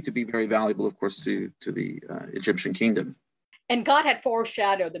perceived to be very valuable, of course, to the Egyptian kingdom. And God had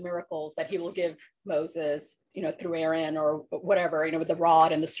foreshadowed the miracles that he will give Moses, through Aaron or whatever, with the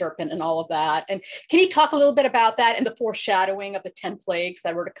rod and the serpent and all of that. And can you talk a little bit about that and the foreshadowing of the 10 plagues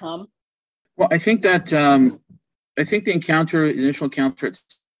that were to come? Well, I think that, the initial encounter,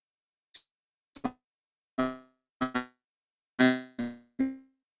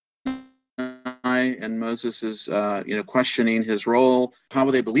 and Moses is, questioning his role. How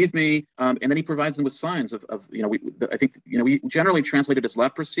will they believe me? And then he provides them with signs of we generally translate it as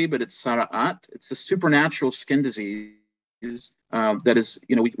leprosy, but it's sara'at. It's a supernatural skin disease that is,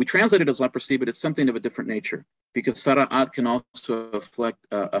 we translate it as leprosy, but it's something of a different nature, because sara'at can also afflict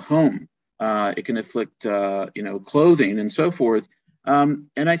a home. It can afflict, clothing and so forth. And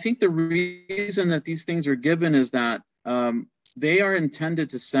I think the reason that these things are given is that they are intended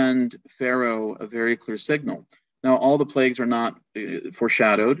to send Pharaoh a very clear signal. Now, all the plagues are not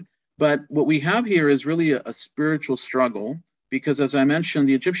foreshadowed, but what we have here is really a spiritual struggle, because, as I mentioned,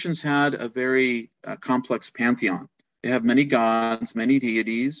 the Egyptians had a very complex pantheon. They have many gods, many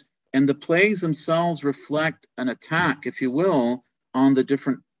deities, and the plagues themselves reflect an attack, if you will, on the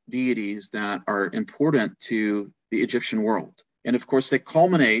different deities that are important to the Egyptian world. And of course, they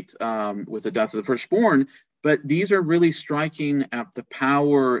culminate with the death of the firstborn. But these are really striking at the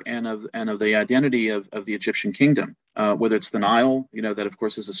power and of the identity of the Egyptian kingdom, whether it's the Nile, that of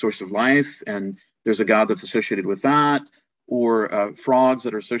course is a source of life, and there's a god that's associated with that, or frogs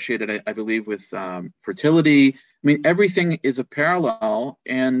that are associated, I believe, with fertility. I mean, everything is a parallel,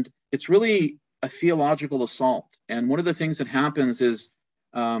 and it's really a theological assault. And one of the things that happens is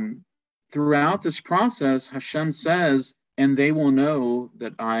throughout this process, Hashem says, and they will know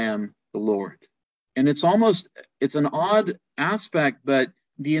that I am the Lord. And it's an odd aspect, but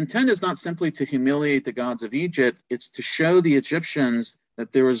the intent is not simply to humiliate the gods of Egypt, it's to show the Egyptians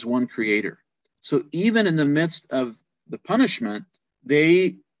that there is one creator. So even in the midst of the punishment,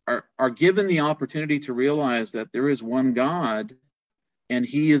 they are given the opportunity to realize that there is one God, and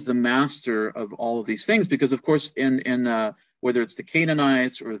he is the master of all of these things. Because of course, in whether it's the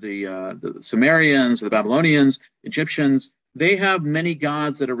Canaanites or the Sumerians or the Babylonians, Egyptians, they have many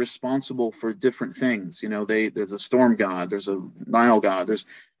gods that are responsible for different things. There's a storm god, there's a Nile god, there's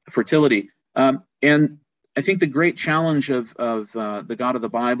fertility. And I think the great challenge of the God of the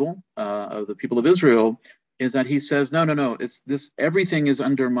Bible, of the people of Israel, is that he says, no, it's this, everything is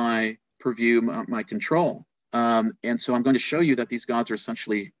under my purview, my control. And so I'm going to show you that these gods are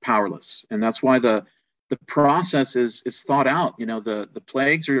essentially powerless. And that's why the process is thought out. The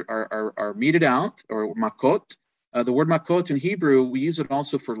plagues are meted out, or makot. The word makot in Hebrew, we use it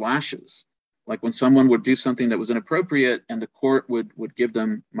also for lashes. Like when someone would do something that was inappropriate and the court would give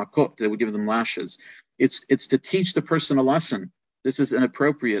them makot, they would give them lashes. It's to teach the person a lesson. This is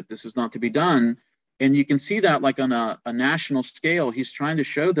inappropriate. This is not to be done. And you can see that like on a national scale, he's trying to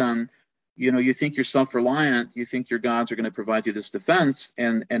show them, you think you're self-reliant, you think your gods are going to provide you this defense,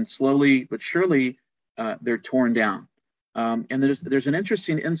 and slowly but surely they're torn down. And there's an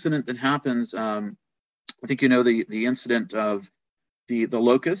interesting incident that happens. I think the incident of the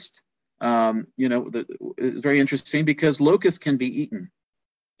locust. It's very interesting because locusts can be eaten.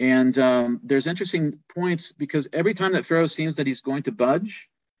 And there's interesting points because every time that Pharaoh seems that he's going to budge,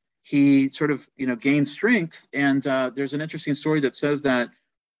 he sort of gains strength. And there's an interesting story that says that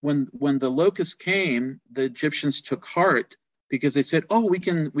when the locusts came, the Egyptians took heart because they said, "Oh, we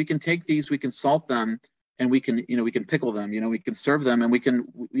can take these, we can salt them, and we can pickle them, we can serve them, and we can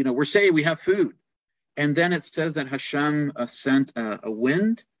we're saying we have food." And then it says that Hashem sent a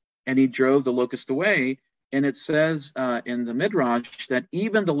wind, and he drove the locust away. And it says in the Midrash that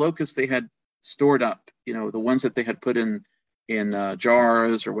even the locusts they had stored up, the ones that they had put in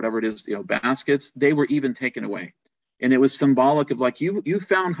jars or whatever it is, baskets, they were even taken away. And it was symbolic of like, you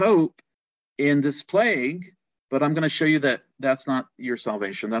found hope in this plague, but I'm going to show you that that's not your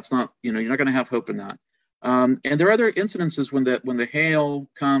salvation. That's not, you're not going to have hope in that. And there are other incidences when the hail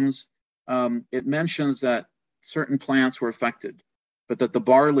comes. it mentions that certain plants were affected, but that the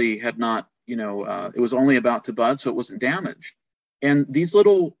barley had not, it was only about to bud, so it wasn't damaged. And these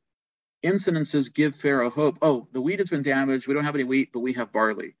little incidences give Pharaoh hope. Oh, the wheat has been damaged. We don't have any wheat, but we have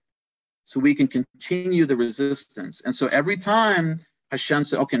barley. So we can continue the resistance. And so every time Hashem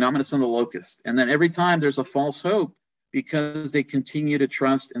said, okay, now I'm going to send the locust. And then every time there's a false hope because they continue to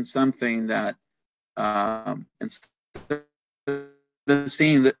trust in something that, instead of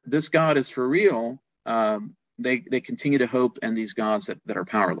seeing that this God is for real, they continue to hope in these gods that are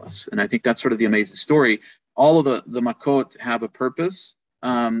powerless. And I think that's sort of the amazing story. All of the makot have a purpose.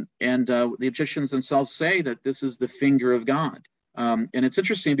 And the Egyptians themselves say that this is the finger of God. And it's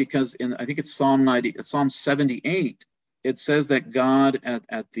interesting because I think it's Psalm 78, it says that God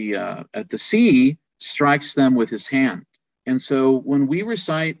at the sea strikes them with his hand. And so when we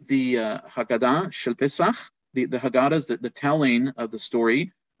recite the Haggadah Shel Pesach, the Haggadahs, the telling of the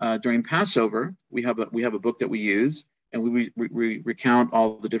story during Passover, we have a book that we use, and we recount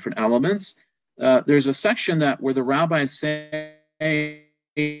all the different elements. There's a section where the rabbis say,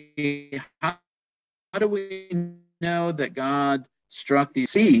 how do we know that God struck the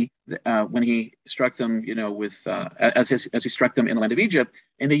sea when he struck them, as he struck them in the land of Egypt?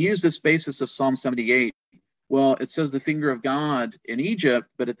 And they use this basis of Psalm 78. Well, it says the finger of God in Egypt,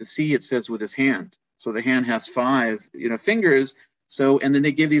 but at the sea it says with his hand. So the hand has 5, fingers. So, and then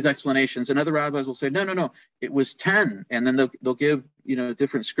they give these explanations, and other rabbis will say, no, it was 10. And then they'll give,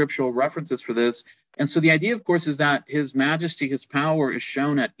 different scriptural references for this. And so the idea, of course, is that his majesty, his power is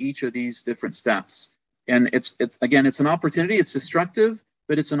shown at each of these different steps. And it's an opportunity. It's destructive,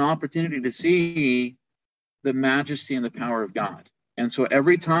 but it's an opportunity to see the majesty and the power of God. And so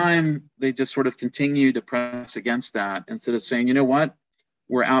every time they just sort of continue to press against that, instead of saying, you know what,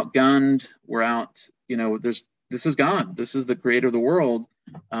 we're outgunned, we're out, this is God, this is the creator of the world,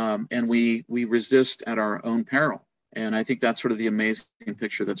 and we resist at our own peril. And I think that's sort of the amazing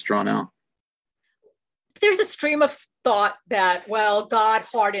picture that's drawn out. There's a stream of thought that, well, God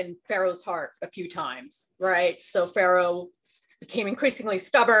hardened Pharaoh's heart a few times, right? So Pharaoh became increasingly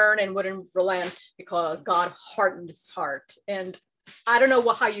stubborn and wouldn't relent because God hardened his heart. And I don't know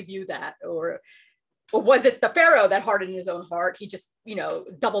how you view that, or was it the Pharaoh that hardened his own heart? He just,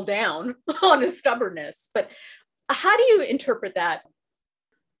 doubled down on his stubbornness. But how do you interpret that?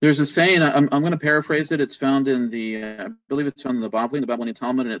 There's a saying, I'm going to paraphrase it. It's found in I believe it's found in the Babylonian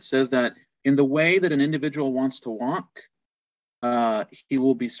Talmud, and it says that in the way that an individual wants to walk, he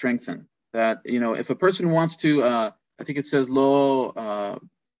will be strengthened. That, if a person wants to, I think it says, trying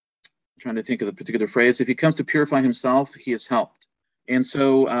to think of the particular phrase, if he comes to purify himself, he is helped. And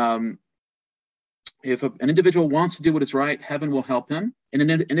so if an individual wants to do what is right, heaven will help him. And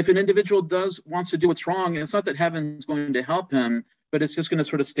if an individual wants to do what's wrong, and it's not that heaven's going to help him, but it's just going to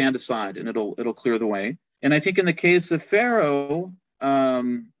sort of stand aside, and it'll clear the way. And I think in the case of Pharaoh,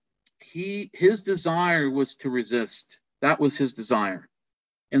 his desire was to resist. That was his desire.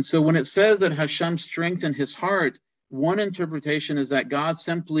 And so when it says that Hashem strengthened his heart, one interpretation is that God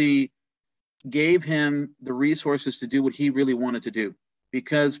simply gave him the resources to do what he really wanted to do.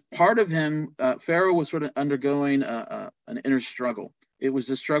 Because part of him, Pharaoh was sort of undergoing an inner struggle. It was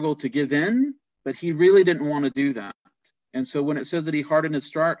a struggle to give in, but he really didn't want to do that. And so when it says that he hardened his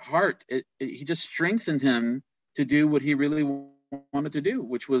heart, he just strengthened him to do what he really wanted to do,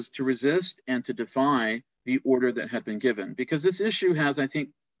 which was to resist and to defy the order that had been given. Because this issue has, I think,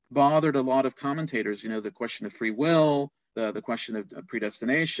 bothered a lot of commentators. The question of free will, the question of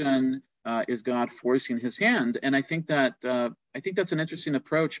predestination, is God forcing his hand? And I think that's an interesting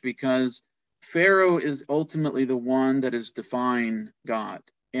approach, because Pharaoh is ultimately the one that is defying God.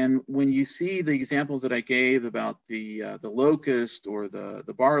 And when you see the examples that I gave about the locust or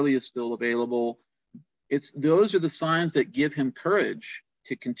the barley is still available, those are the signs that give him courage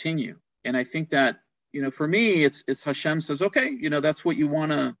to continue. And I think that, for me, it's Hashem says, okay, that's what you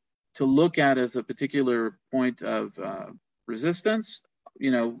want to look at as a particular point of resistance,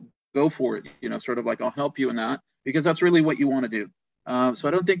 go for it, sort of like, I'll help you in that, because that's really what you want to do. So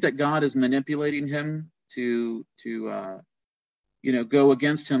I don't think that God is manipulating him to go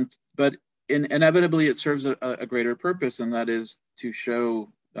against him, but inevitably it serves a greater purpose, and that is to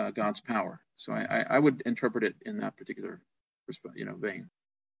show God's power. So I would interpret it in that particular vein.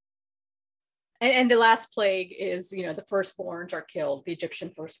 And the last plague is, the firstborns are killed, the Egyptian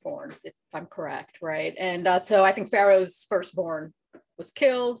firstborns, if I'm correct, right? And so I think Pharaoh's firstborn was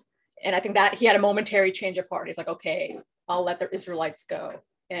killed, and I think that he had a momentary change of heart. He's like, okay, I'll let the Israelites go.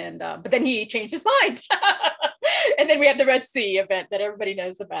 And but then he changed his mind. And then we have the Red Sea event that everybody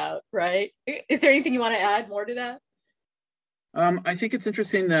knows about, right? Is there anything you want to add more to that? I think it's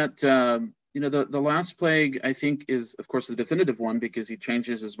interesting that the last plague, I think, is of course the definitive one because he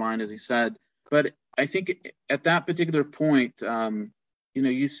changes his mind, as he said. But I think at that particular point,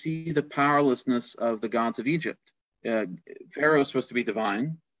 you see the powerlessness of the gods of Egypt. Pharaoh is supposed to be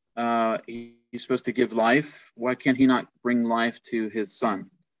divine. He's supposed to give life. Why can't he not bring life to his son?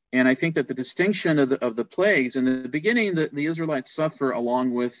 And I think that the distinction of the plagues in the beginning, the Israelites suffer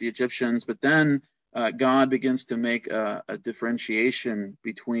along with the Egyptians, but then God begins to make a differentiation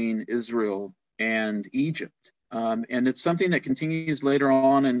between Israel and Egypt. And it's something that continues later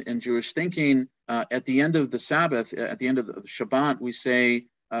on in Jewish thinking. At the end of the Sabbath, at the end of the Shabbat, we say,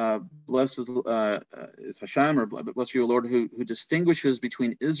 blessed is Hashem, or blessed you, O Lord, who distinguishes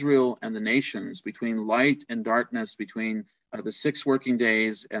between Israel and the nations, between light and darkness, between the 6 working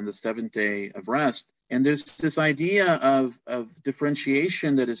days and the 7th day of rest. And there's this idea of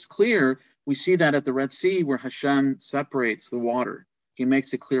differentiation that is clear. We see that at the Red Sea, where Hashem separates the water. He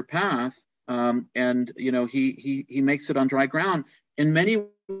makes a clear path, and he makes it on dry ground. In many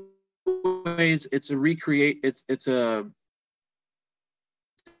ways, it's a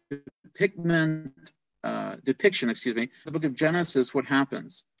depiction, the book of Genesis. What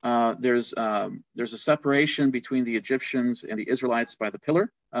happens? There's a separation between the Egyptians and the Israelites by the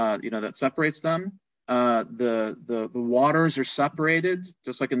pillar, that separates them. The waters are separated,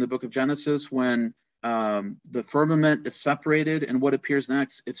 just like in the book of Genesis, when the firmament is separated, and what appears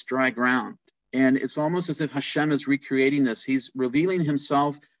next? It's dry ground. And it's almost as if Hashem is recreating this. He's revealing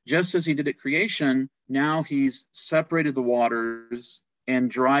himself just as he did at creation. Now he's separated the waters, and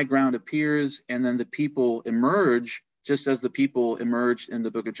dry ground appears, and then the people emerge, just as the people emerged in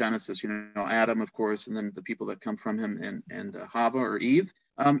the book of Genesis. Adam, of course, and then the people that come from him, and Hava or Eve.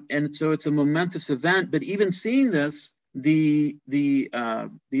 And so it's a momentous event. But even seeing this, the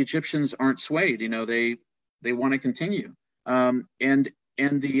Egyptians aren't swayed. They want to continue. And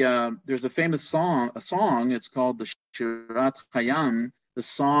there's a famous song. It's called the Shirat Hayam, the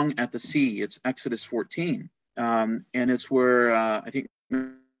Song at the Sea. It's Exodus 14. And it's where I think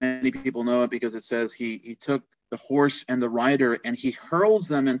many people know it because it says he took the horse and the rider and he hurls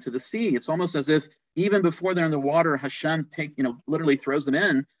them into the sea. It's almost as if even before they're in the water, Hashem literally throws them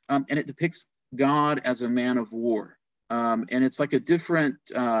in, and it depicts God as a man of war. And it's like a different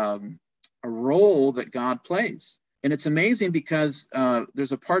a role that God plays. And it's amazing because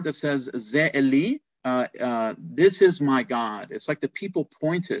there's a part that says, Ze Eli, this is my God. It's like the people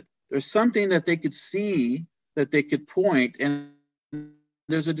pointed. There's something that they could see, that they could point, and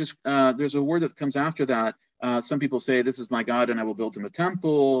there's a word that comes after that. Some people say, this is my God and I will build him a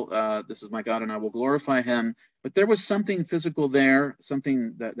temple. This is my God and I will glorify him. But there was something physical there,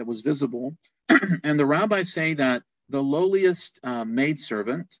 something that was visible. And the rabbis say that the lowliest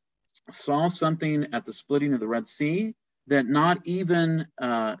maidservant saw something at the splitting of the Red Sea that not even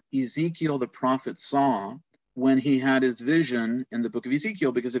Ezekiel the prophet saw when he had his vision in the book of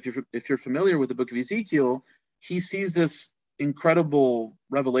Ezekiel. Because if you're familiar with the book of Ezekiel, he sees this incredible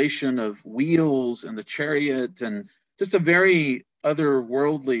revelation of wheels and the chariot and just a very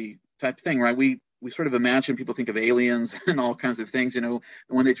otherworldly type thing, right? We sort of imagine, people think of aliens and all kinds of things,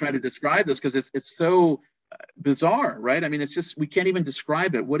 when they try to describe this, because it's so bizarre, right? I mean, it's just, we can't even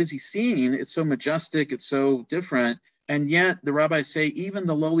describe it. What is he seeing? It's so majestic, it's so different. And yet the rabbis say even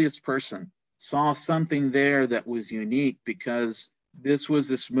the lowliest person saw something there that was unique, because this was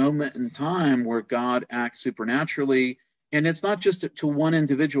this moment in time where God acts supernaturally. And it's not just to one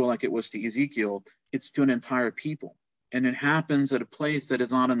individual like it was to Ezekiel, it's to an entire people. And it happens at a place that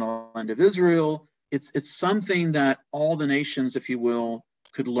is not in the land of Israel. It's something that all the nations, if you will,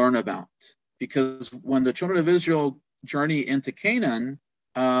 could learn about. Because when the children of Israel journey into Canaan,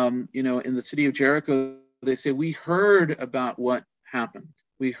 in the city of Jericho, they say, we heard about what happened.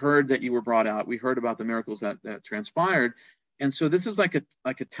 We heard that you were brought out. We heard about the miracles that transpired. And so this is like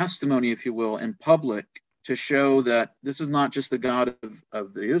a testimony, if you will, in public, to show that this is not just the God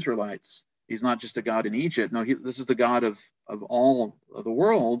of the Israelites. He's not just a God in Egypt. No, this is the God of all of the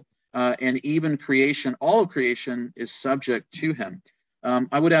world. And even creation, all of creation is subject to him.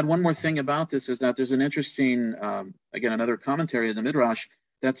 I would add one more thing about this, is that there's an interesting, again, another commentary in the Midrash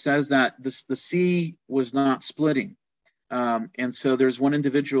that says that the sea was not splitting. And so there's one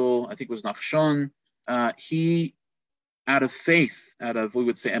individual, I think it was Nachshon, he, out of faith, out of, we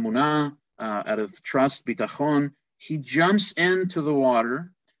would say, emunah, out of trust, bitachon, he jumps into the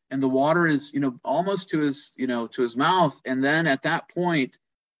water, and the water is, almost to his mouth. And then at that point,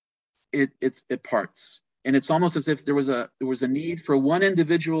 it parts. And it's almost as if there was a need for one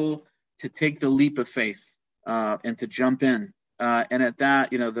individual to take the leap of faith and to jump in. And at that,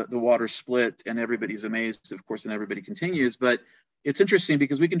 the water split and everybody's amazed, of course, and everybody continues. But it's interesting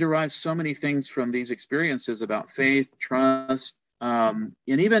because we can derive so many things from these experiences about faith, trust, and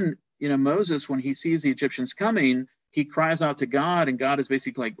even, Moses, when he sees the Egyptians coming, he cries out to God, and God is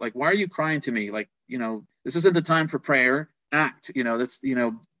basically like, why are you crying to me? Like, this isn't the time for prayer. Act, that's,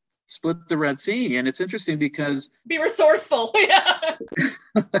 split the Red Sea. And it's interesting because be resourceful. Yeah.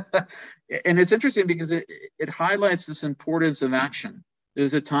 And it's interesting because it highlights this importance of action.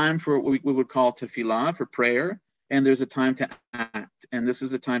 There's a time for what we would call tefillah, for prayer, and there's a time to act. And this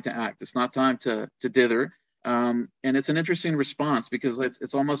is the time to act. It's not time to dither. And it's an interesting response because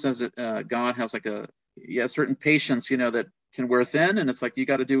it's almost as if God has like a certain patience, that can wear thin, and it's like you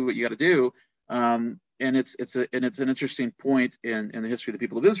got to do what you got to do. And it's an interesting point in the history of the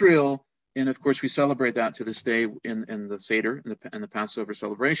people of Israel. And of course, we celebrate that to this day in the Seder, in the Passover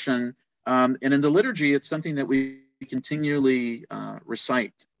celebration. And in the liturgy, it's something that we continually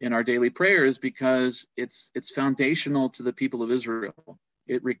recite in our daily prayers because it's foundational to the people of Israel.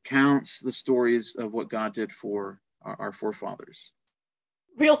 It recounts the stories of what God did for our forefathers.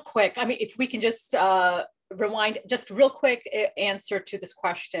 Real quick, I mean, if we can just rewind, just real quick answer to this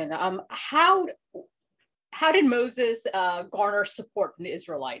question. How did Moses garner support from the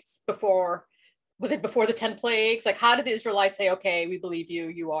Israelites before? Was it before the 10 plagues? Like, how did the Israelites say, okay, we believe you,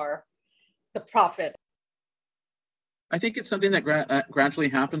 you are the prophet? I think it's something that gradually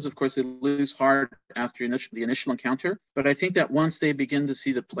happens. Of course, they lose heart after the initial encounter. But I think that once they begin to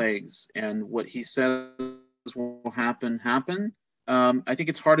see the plagues and what he says will happen, I think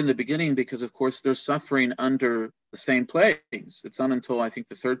it's hard in the beginning because, of course, they're suffering under the same plagues. It's not until I think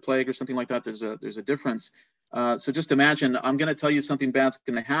the third plague or something like that there's a difference. So just imagine, I'm going to tell you something bad's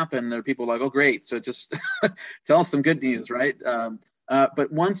going to happen. There are people like, oh, great. So just tell us some good news, right? But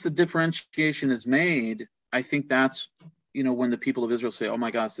once the differentiation is made, I think that's, when the people of Israel say, oh, my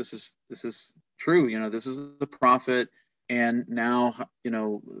gosh, this is true. This is the prophet. And now,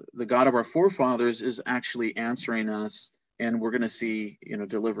 the God of our forefathers is actually answering us. And we're going to see,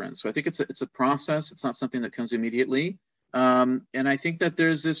 deliverance. So I think it's a process. It's not something that comes immediately. And I think that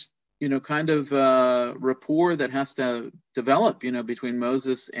there's this, kind of rapport that has to develop, between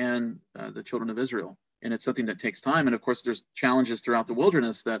Moses and the children of Israel. And it's something that takes time. And of course, there's challenges throughout the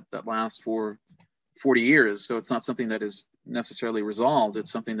wilderness that last for 40 years. So it's not something that is necessarily resolved.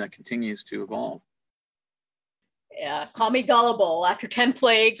 It's something that continues to evolve. Yeah, call me gullible. After 10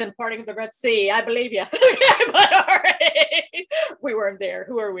 plagues and parting of the Red Sea, I believe you. But all right. We weren't there.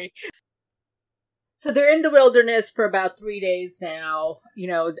 Who are we? So they're in the wilderness for about 3 days now.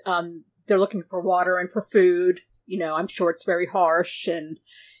 They're looking for water and for food. I'm sure it's very harsh, and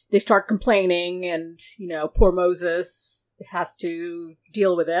they start complaining, and poor Moses has to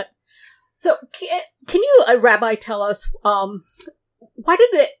deal with it. So can you, Rabbi, tell us why did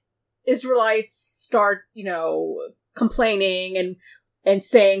the Israelites start, complaining and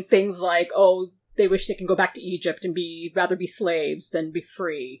saying things like, oh, they wish they can go back to Egypt and rather be slaves than be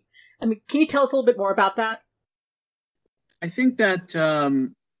free? I mean, can you tell us a little bit more about that? I think that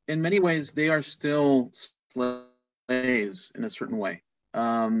in many ways they are still slaves in a certain way.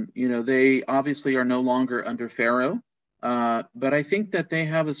 They obviously are no longer under Pharaoh, but I think that they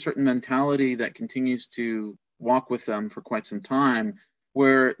have a certain mentality that continues to walk with them for quite some time,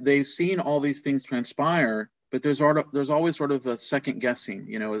 where they've seen all these things transpire, but there's always sort of a second guessing,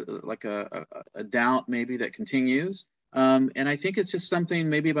 like a doubt maybe that continues. And I think it's just something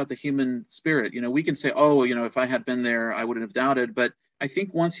maybe about the human spirit. We can say, oh, if I had been there, I wouldn't have doubted. But I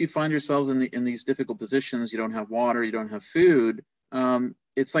think once you find yourselves in these difficult positions, you don't have water, you don't have food.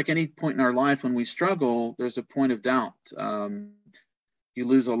 It's like any point in our life when we struggle, there's a point of doubt. You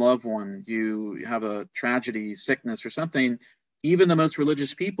lose a loved one, you have a tragedy, sickness or something. Even the most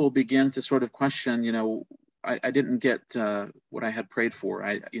religious people begin to sort of question, I didn't get what I had prayed for.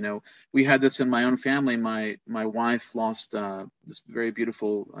 We had this in my own family. My wife lost this very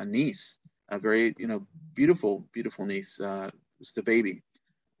beautiful niece, a very, beautiful niece, just a baby.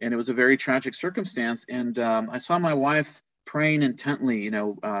 And it was a very tragic circumstance. And I saw my wife praying intently,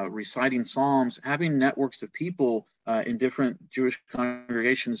 reciting Psalms, having networks of people in different Jewish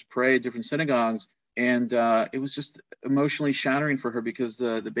congregations pray, different synagogues. And it was just emotionally shattering for her because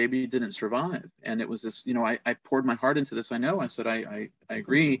the baby didn't survive. And it was this, I poured my heart into this. I said, I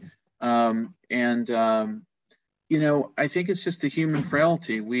agree. I think it's just a human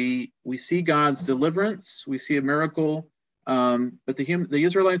frailty. We see God's deliverance. We see a miracle. But the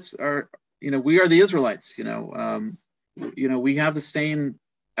Israelites are, we are the Israelites, we have the same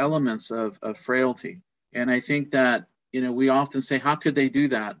elements of frailty. And I think that, we often say, how could they do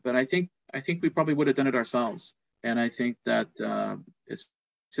that? But I think we probably would have done it ourselves. And I think that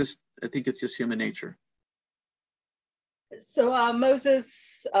I think it's just human nature. So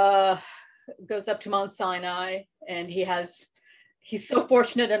Moses goes up to Mount Sinai, and he's so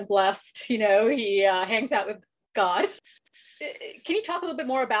fortunate and blessed. He hangs out with God. Can you talk a little bit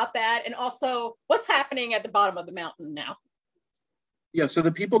more about that? And also, what's happening at the bottom of the mountain now? Yeah, so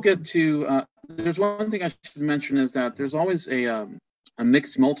the people get to, there's one thing I should mention is that there's always a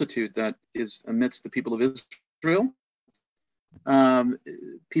mixed multitude that is amidst the people of Israel.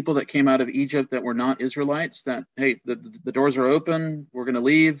 People that came out of Egypt that were not Israelites, that, hey, the doors are open, we're going to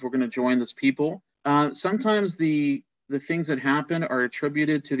leave, we're going to join this people. Sometimes the things that happen are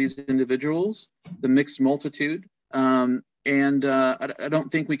attributed to these individuals, the mixed multitude. And I don't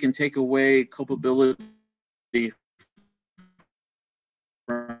think we can take away culpability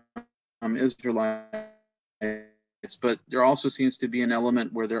from Israelites, but there also seems to be an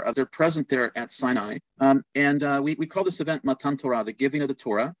element where they're present there at Sinai. We call this event Matan Torah, the giving of the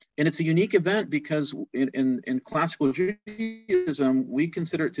Torah. And it's a unique event because in classical Judaism, we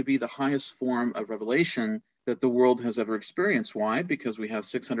consider it to be the highest form of revelation that the world has ever experienced. Why? Because we have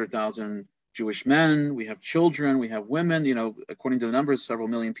 600,000 Jewish men, we have children, we have women, according to the numbers, several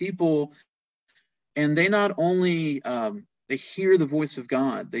million people. And they not only, they hear the voice of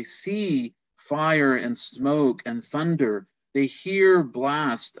God, they see fire and smoke and thunder, they hear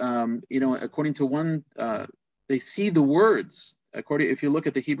blast, according to one, they see the words. If you look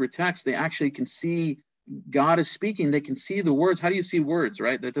at the Hebrew text, they actually can see God is speaking, they can see the words. How do you see words,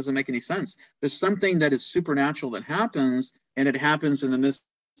 right? That doesn't make any sense. There's something that is supernatural that happens, and it happens in the midst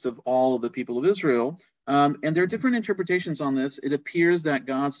of all of the people of Israel. And there are different interpretations on this. It appears that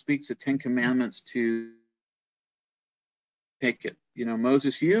God speaks the 10 Commandments to take it.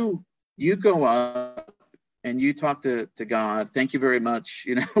 Moses, you go up and you talk to God. Thank you very much.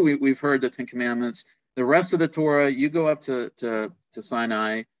 We've heard the 10 Commandments. The rest of the Torah, you go up to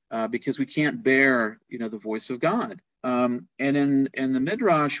Sinai because we can't bear, the voice of God. And in the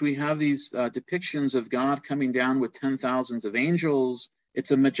Midrash, we have these depictions of God coming down with 10,000s of angels. It's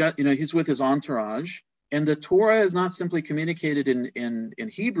he's with his entourage. And the Torah is not simply communicated in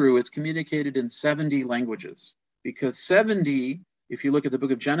Hebrew, it's communicated in 70 languages. Because 70, if you look at the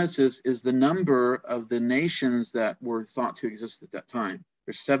book of Genesis, is the number of the nations that were thought to exist at that time.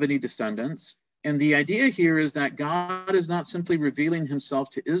 There's 70 descendants. And the idea here is that God is not simply revealing himself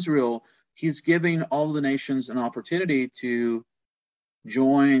to Israel, he's giving all the nations an opportunity to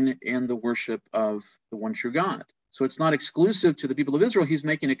join in the worship of the one true God. So it's not exclusive to the people of Israel. He's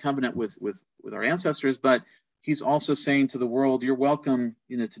making a covenant with our ancestors, but he's also saying to the world, you're welcome,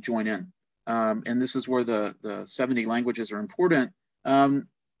 to join in. And this is where the 70 languages are important.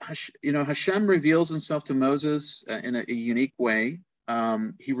 Hashem reveals himself to Moses in a unique way.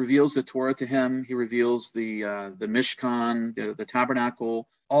 He reveals the Torah to him. He reveals the Mishkan, the tabernacle,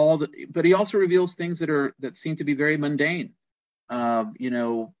 but he also reveals things that seem to be very mundane.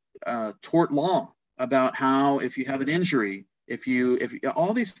 Tort law about how if you have an injury, if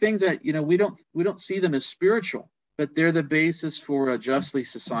all these things that we don't see them as spiritual, but they're the basis for a just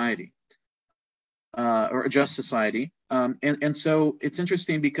society. Or a just society. And so it's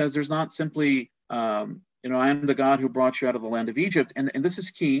interesting because there's not simply, I am the God who brought you out of the land of Egypt. And this is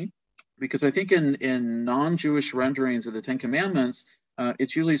key because I think in non-Jewish renderings of the 10 Commandments,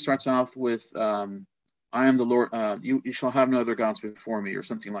 it usually starts off with, I am the Lord, you shall have no other gods before me, or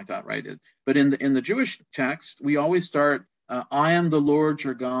something like that, right? But in the Jewish text, we always start, I am the Lord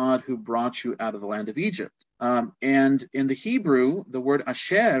your God who brought you out of the land of Egypt. And in the Hebrew, the word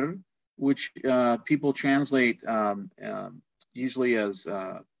asher, which people translate usually as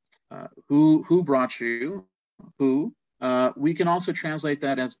who brought you, we can also translate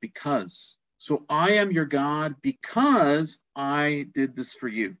that as because. So I am your God because I did this for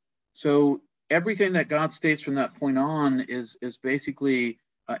you. So everything that God states from that point on is basically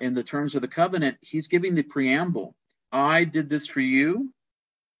in the terms of the covenant, he's giving the preamble. I did this for you,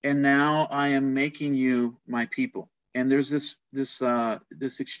 and now I am making you my people. And there's this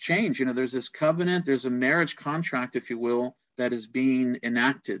exchange, there's this covenant, there's a marriage contract, if you will, that is being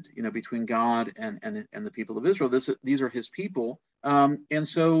enacted, between God and the people of Israel. These are his people. And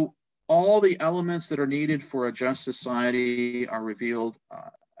so all the elements that are needed for a just society are revealed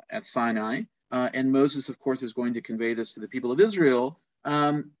at Sinai. And Moses, of course, is going to convey this to the people of Israel.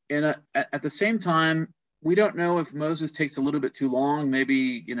 And at the same time, we don't know if Moses takes a little bit too long.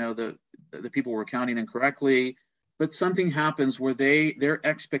 Maybe, the people were counting incorrectly. But something happens where their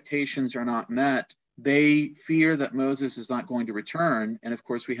expectations are not met. They fear that Moses is not going to return. And of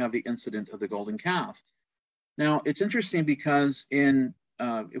course, we have the incident of the golden calf. Now, it's interesting because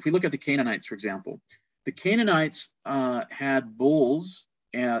if we look at the Canaanites, for example, The Canaanites had bulls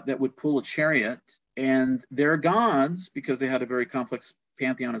that would pull a chariot, and their gods, because they had a very complex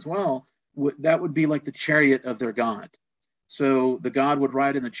pantheon as well, that would be like the chariot of their god. So the god would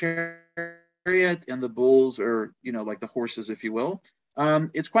ride in the chariot, and the bulls are, like the horses, if you will.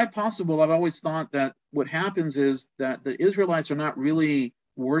 It's quite possible. I've always thought that what happens is that the Israelites are not really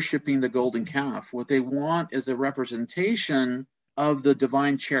worshiping the golden calf. What they want is a representation of the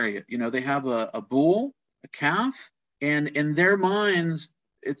divine chariot. They have a bull, a calf, and in their minds,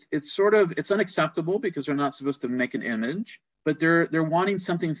 it's unacceptable because they're not supposed to make an image, but they're wanting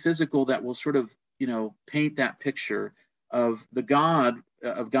something physical that will sort of, paint that picture of the God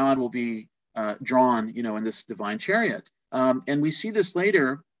will be drawn, in this divine chariot. And we see this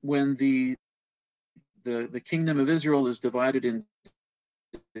later when the kingdom of Israel is divided into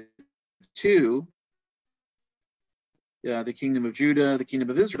two. The kingdom of Judah, the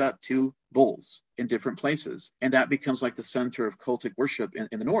kingdom of Israel, up two bulls in different places. And that becomes like the center of cultic worship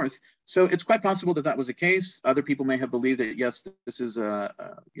in the north. So it's quite possible that was the case. Other people may have believed that, yes, this is a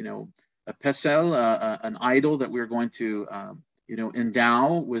pesel, an idol that we're going to,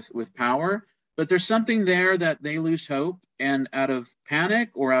 endow with power. But there's something there that they lose hope. And out of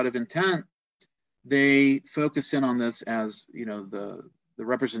panic or out of intent, they focus in on this as, the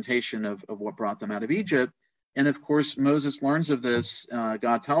representation of what brought them out of Egypt. And of course, Moses learns of this.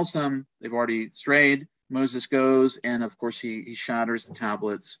 God tells them they've already strayed. Moses goes, and of course, he shatters the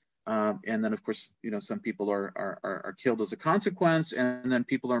tablets. And then, of course, some people are killed as a consequence. And then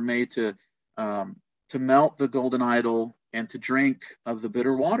people are made to melt the golden idol and to drink of the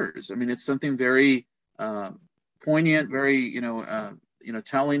bitter waters. I mean, it's something very poignant, very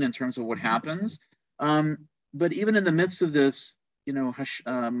telling in terms of what happens. But even in the midst of this,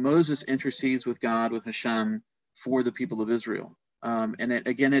 Moses intercedes with God, with Hashem, for the people of Israel. And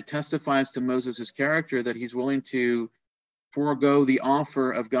it testifies to Moses' character that he's willing to forego the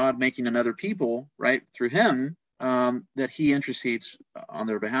offer of God making another people, right, through him, that he intercedes on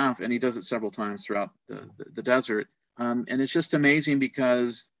their behalf. And he does it several times throughout the desert. And it's just amazing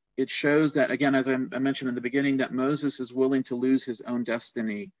because it shows that, again, as I mentioned in the beginning, that Moses is willing to lose his own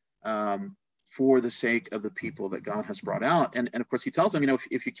destiny for the sake of the people that God has brought out. And of course, he tells them,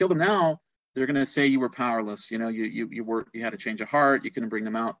 if you kill them now, they're going to say you were powerless. You had a change of heart. You couldn't bring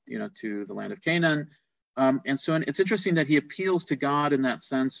them out, to the land of Canaan. And so it's interesting that he appeals to God in that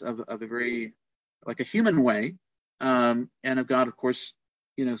sense of a very, like a human way. And of God, of course,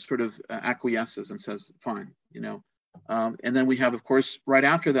 sort of acquiesces and says, fine, and then we have, of course, right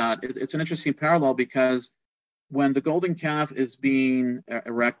after that, it's an interesting parallel because when the golden calf is being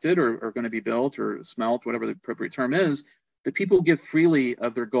erected or going to be built or smelt, whatever the appropriate term is, the people give freely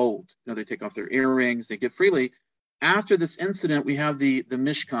of their gold. They take off their earrings, they give freely. After this incident, we have the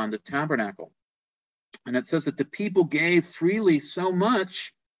Mishkan, the tabernacle. And it says that the people gave freely so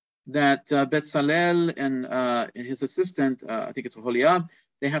much that Betzalel and his assistant, I think it's Oholiab,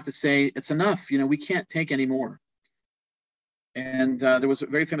 they have to say, it's enough, we can't take any more. And there was a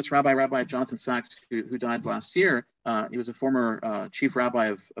very famous Rabbi Jonathan Sachs, who died last year. He was a former chief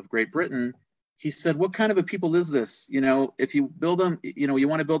rabbi of Great Britain. He said, what kind of a people is this? If you build them, you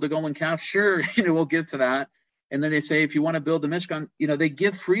want to build the golden calf, sure, we'll give to that. And then they say, if you want to build the Mishkan, they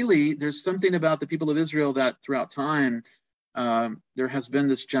give freely. There's something about the people of Israel that throughout time, there has been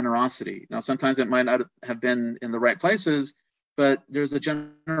this generosity. Now, sometimes it might not have been in the right places, but there's a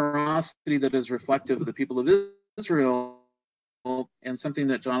generosity that is reflective of the people of Israel. And something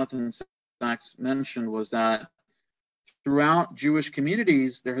that Jonathan Sachs mentioned was that throughout Jewish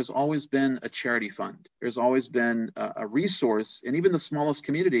communities, there has always been a charity fund. There's always been a resource, and even the smallest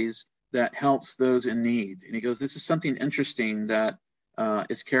communities, that helps those in need. And he goes, this is something interesting that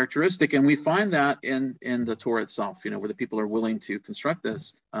is characteristic. And we find that in the Torah itself, where the people are willing to construct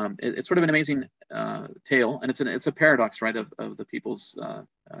this. It's sort of an amazing tale. And it's a paradox, right, of the people's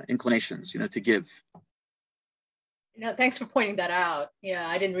inclinations, to give. Thanks for pointing that out. Yeah,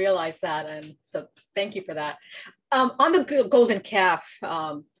 I didn't realize that. And so thank you for that. On the golden calf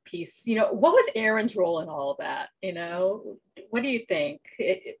piece, what was Aaron's role in all of that? What do you think?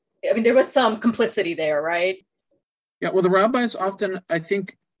 There was some complicity there, right? Yeah, well, the rabbis often, I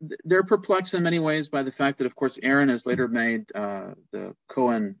think, they're perplexed in many ways by the fact that, of course, Aaron is later made the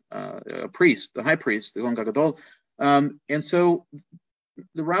Kohen priest, the high priest, the Kohen Gadol. And so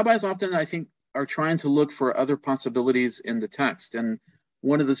the rabbis often, I think, are trying to look for other possibilities in the text. And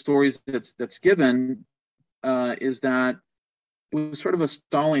one of the stories that's given is that it was sort of a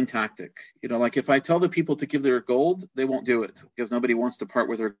stalling tactic. Like if I tell the people to give their gold, they won't do it because nobody wants to part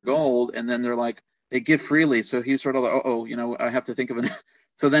with their gold. And then they're like, they give freely. So he's sort of like, I have to think of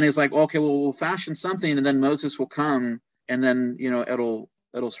So then he's like, okay, well, we'll fashion something, and then Moses will come, and then it'll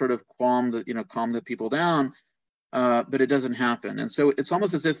sort of calm the people down. But it doesn't happen, and so it's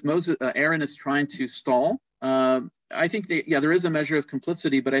almost as if Aaron is trying to stall. I think there is a measure of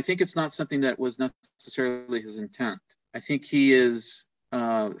complicity, but I think it's not something that was necessarily his intent. I think he is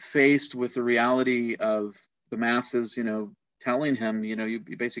faced with the reality of the masses, telling him, you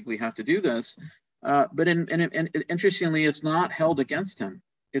basically have to do this. But interestingly, it's not held against him.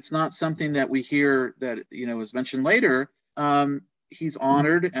 It's not something that we hear that, is mentioned later. He's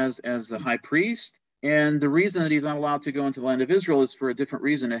honored as the high priest. And the reason that he's not allowed to go into the land of Israel is for a different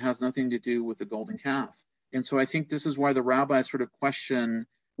reason. It has nothing to do with the golden calf. And so I think this is why the rabbis sort of question,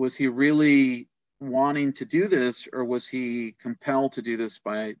 was he really wanting to do this, or was he compelled to do this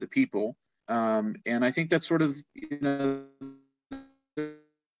by the people? And I think that's sort of, they're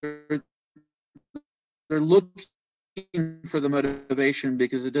looking for the motivation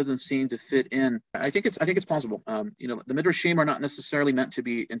because it doesn't seem to fit in. I think it's possible. The midrashim are not necessarily meant to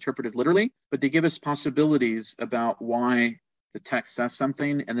be interpreted literally, but they give us possibilities about why the text says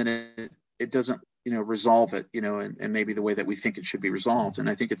something, and then it doesn't resolve it, and maybe the way that we think it should be resolved. And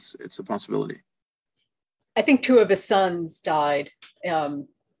I think it's a possibility. I think 2 of his sons died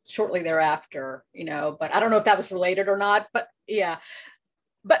shortly thereafter, but I don't know if that was related or not, but yeah.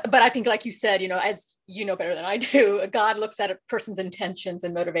 But I think, like you said, as you know better than I do, God looks at a person's intentions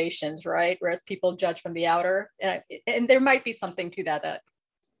and motivations, right? Whereas people judge from the outer. And there might be something to that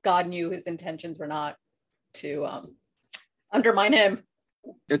God knew his intentions were not to undermine him.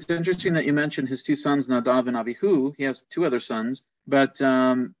 It's interesting that you mentioned his 2 sons, Nadav and Abihu. He has 2 other sons, but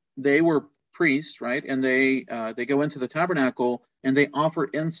they were priests, right? And they go into the tabernacle and they offer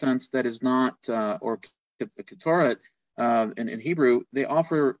incense that is not, or ketoret, in Hebrew, they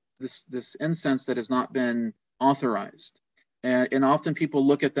offer this incense that has not been authorized. And often people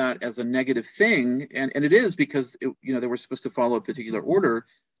look at that as a negative thing, and it is, because they were supposed to follow a particular order.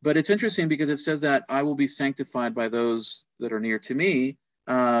 But it's interesting because it says that I will be sanctified by those that are near to me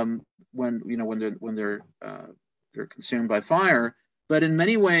when they're consumed by fire. But in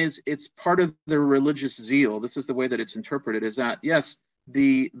many ways, it's part of their religious zeal. This is the way that it's interpreted: is that yes,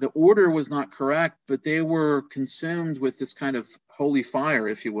 the order was not correct, but they were consumed with this kind of holy fire,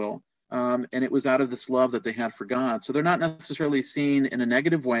 if you will. And it was out of this love that they had for God. So they're not necessarily seen in a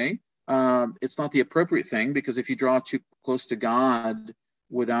negative way. It's not the appropriate thing, because if you draw too close to God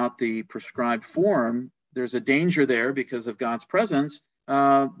without the prescribed form, there's a danger there because of God's presence.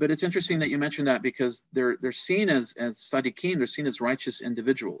 But it's interesting that you mentioned that, because they're seen as tzaddikim, they're seen as righteous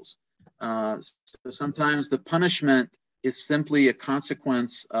individuals. So sometimes the punishment is simply a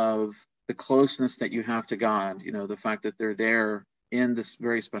consequence of the closeness that you have to God, the fact that they're there in this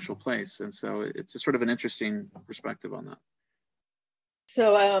very special place. And so it's just sort of an interesting perspective on that.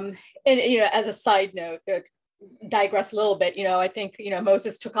 So, and as a side note, digress a little bit, I think,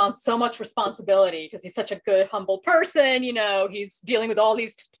 Moses took on so much responsibility because he's such a good, humble person. He's dealing with all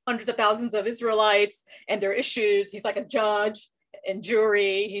these hundreds of thousands of Israelites and their issues. He's like a judge and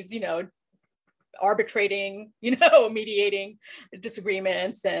jury. He's, arbitrating, mediating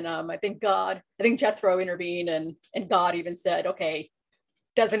disagreements. And I think Jethro intervened, and God even said, okay,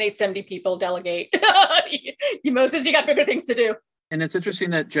 designate 70 people, delegate. Moses, you got bigger things to do. And it's interesting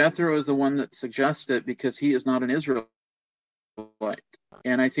that Jethro is the one that suggests it, because he is not an Israelite.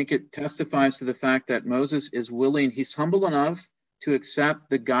 And I think it testifies to the fact that Moses is willing, he's humble enough to accept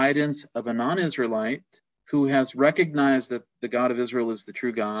the guidance of a non-Israelite who has recognized that the God of Israel is the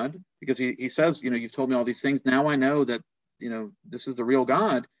true God, because he says, you've told me all these things. Now I know that, this is the real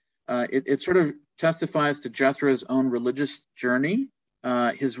God. It sort of testifies to Jethro's own religious journey,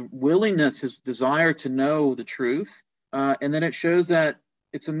 his willingness, his desire to know the truth. And then it shows that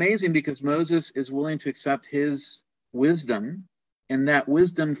it's amazing, because Moses is willing to accept his wisdom, and that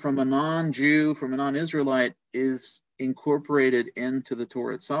wisdom from a non-Jew, from a non-Israelite, is incorporated into the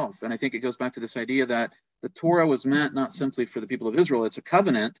Torah itself. And I think it goes back to this idea that the Torah was meant not simply for the people of Israel. It's a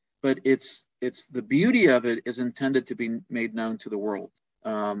covenant, but it's the beauty of it is intended to be made known to the world.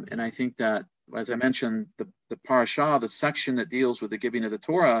 And I think that, as I mentioned, the parashah, the section that deals with the giving of the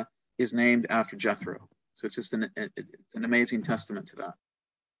Torah, is named after Jethro. So it's just it's an amazing testament to that.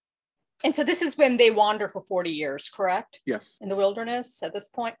 And so this is when they wander for 40 years, correct? Yes. In the wilderness at this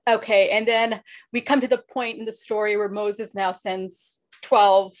point. Okay. And then we come to the point in the story where Moses now sends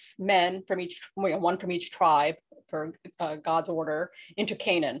 12 men from each, one from each tribe, for God's order, into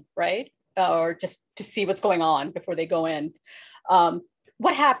Canaan, right? Or just to see what's going on before they go in.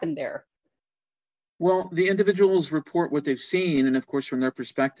 What happened there? Well, the individuals report what they've seen. And of course, from their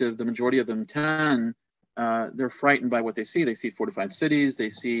perspective, the majority of them, 10, they're frightened by what they see. They see fortified cities. They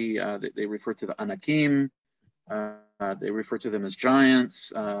see, they refer to the Anakim. They refer to them as giants,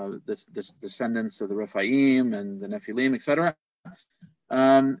 the descendants of the Rephaim and the Nephilim, etc.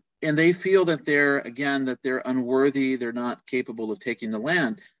 And they feel that they're unworthy. They're not capable of taking the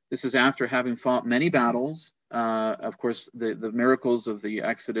land. This is after having fought many battles. Of course, the miracles of the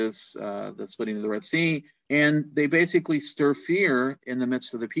Exodus, the splitting of the Red Sea, and they basically stir fear in the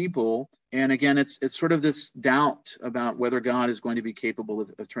midst of the people. And again, it's sort of this doubt about whether God is going to be capable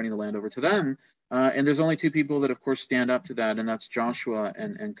of turning the land over to them. And there's only two people that, of course, stand up to that, and that's Joshua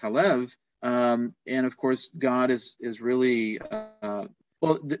and Caleb. And of course, God is really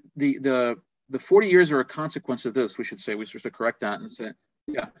well. The 40 years are a consequence of this. We should say, we should correct that and say,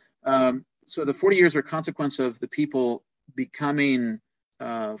 yeah. So the 40 years are a consequence of the people becoming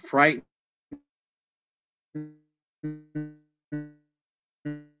frightened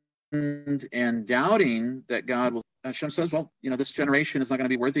and doubting that God will. Hashem says, well, this generation is not going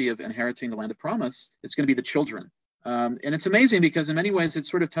to be worthy of inheriting the land of promise. It's going to be the children. And it's amazing because in many ways it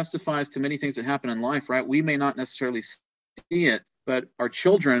sort of testifies to many things that happen in life, right? We may not necessarily see it, but our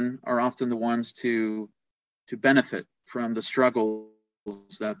children are often the ones to benefit from the struggles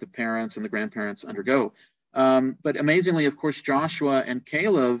that the parents and the grandparents undergo. But amazingly, of course, Joshua and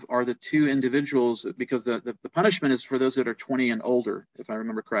Caleb are the two individuals, because the punishment is for those that are 20 and older, if I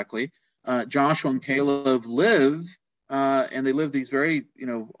remember correctly. Joshua and Caleb live, and they live these very,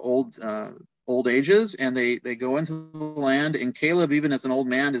 old ages, and they go into the land. And Caleb, even as an old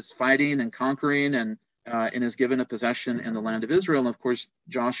man, is fighting and conquering, and is given a possession in the land of Israel. And of course,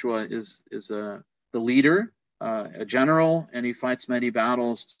 Joshua is the leader, a general, and he fights many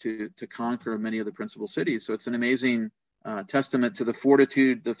battles to conquer many of the principal cities. So it's an amazing testament to the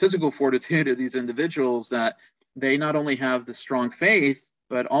fortitude, the physical fortitude of these individuals, that they not only have the strong faith,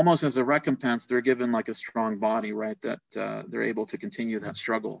 but almost as a recompense, they're given like a strong body, right? That they're able to continue that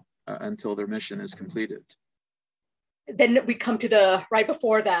struggle until their mission is completed. Then we come to right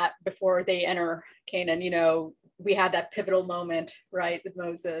before that, before they enter Canaan, we had that pivotal moment, right, with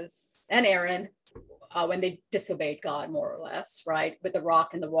Moses and Aaron, when they disobeyed God, more or less, right, with the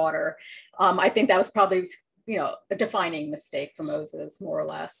rock and the water. I think that was probably, a defining mistake for Moses, more or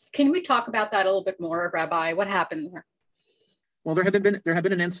less. Can we talk about that a little bit more, Rabbi? What happened there? Well, there had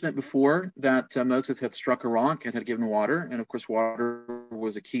been an incident before that Moses had struck a rock and had given water, and of course, water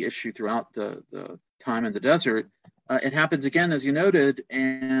was a key issue throughout the time in the desert. It happens again, as you noted,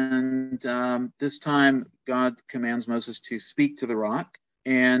 and this time God commands Moses to speak to the rock,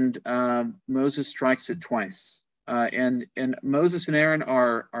 and Moses strikes it twice. And Moses and Aaron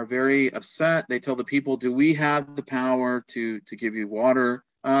are very upset. They tell the people, "Do we have the power to give you water?"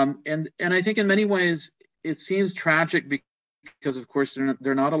 And I think in many ways it seems tragic because of course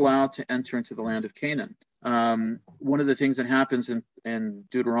they're not allowed to enter into the land of Canaan. One of the things that happens in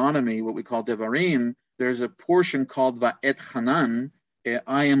Deuteronomy, what we call Devarim, there's a portion called Va'et Hanan,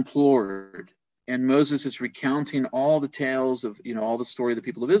 I implored. And Moses is recounting all the tales of, all the story of the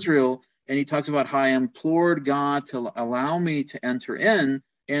people of Israel. And he talks about how I implored God to allow me to enter in.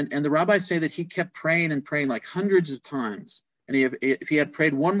 And the rabbis say that he kept praying and praying like hundreds of times. And if he had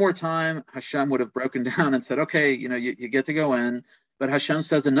prayed one more time, Hashem would have broken down and said, okay, you get to go in. But Hashem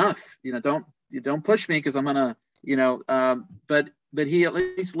says, enough, don't push me because I'm going to, but he at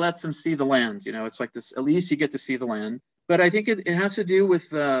least lets him see the land. It's like this, at least you get to see the land. But I think it has to do with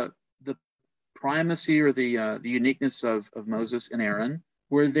the primacy or the uniqueness of Moses and Aaron,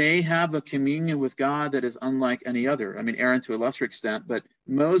 where they have a communion with God that is unlike any other. I mean, Aaron to a lesser extent, but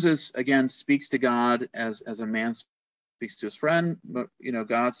Moses, again, speaks to God as a man speaks to his friend.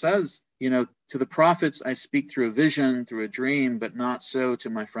 God says, to the prophets, I speak through a vision, through a dream, but not so to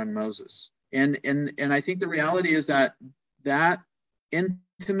my friend Moses. And I think the reality is that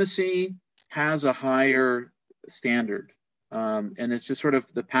intimacy has a higher standard. And it's just sort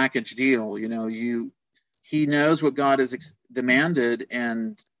of the package deal. He knows what God has demanded,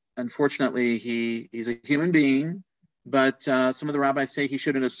 and unfortunately, he's a human being. But some of the rabbis say he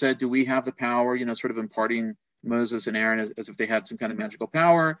shouldn't have said, "Do we have the power?" Sort of imparting Moses and Aaron as if they had some kind of magical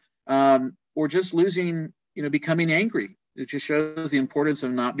power, or just losing, becoming angry. It just shows the importance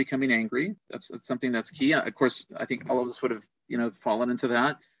of not becoming angry. That's something that's key. Of course, I think all of us would have, fallen into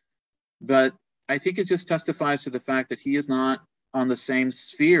that. But I think it just testifies to the fact that he is not on the same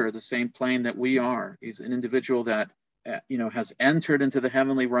sphere, the same plane that we are. He's an individual that, has entered into the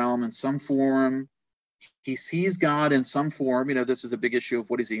heavenly realm in some form. He sees God in some form. This is a big issue of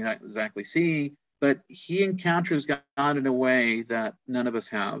what does he exactly see, but he encounters God in a way that none of us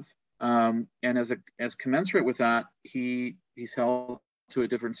have. And as commensurate with that, he's held to a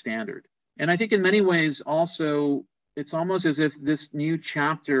different standard. And I think in many ways also, it's almost as if this new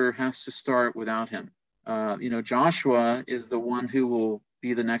chapter has to start without him. Joshua is the one who will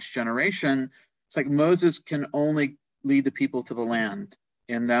be the next generation. It's like Moses can only lead the people to the land,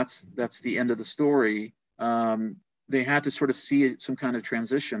 and that's the end of the story. They had to sort of see some kind of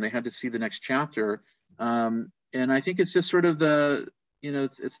transition. They had to see the next chapter, and I think it's just sort of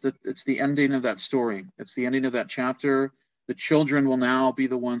it's the ending of that story. It's the ending of that chapter. The children will now be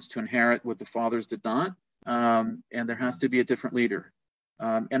the ones to inherit what the fathers did not, and there has to be a different leader.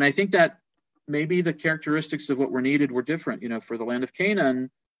 And I think that maybe the characteristics of what were needed were different. For the land of Canaan,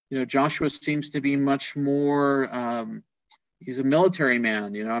 Joshua seems to be much more. He's a military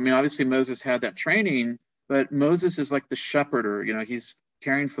man. Obviously Moses had that training, but Moses is like the shepherd. He's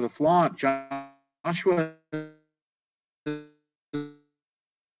caring for the flock. Joshua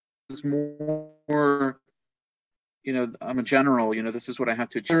is more. I'm a general, this is what I have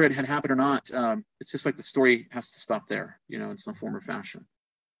to achieve. Whether it had happened or not, it's just like the story has to stop there, in some form or fashion.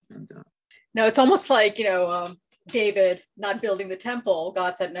 And no, it's almost like, David not building the temple.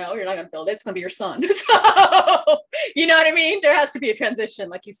 God said, no, you're not going to build it. It's going to be your son. So, you know what I mean? There has to be a transition,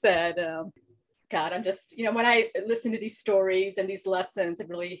 like you said. God, I'm just, when I listen to these stories and these lessons, it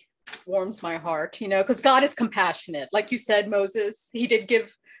really warms my heart, because God is compassionate. Like you said, Moses, he did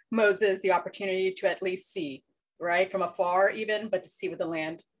give Moses the opportunity to at least see, right, from afar even, but to see what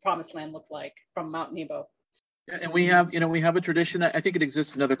the promised land looked like from Mount Nebo. And we have a tradition. I think it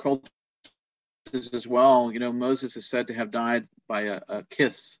exists in other cultures as well. Moses is said to have died by a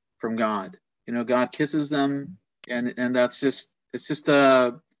kiss from God. God kisses them, and it's just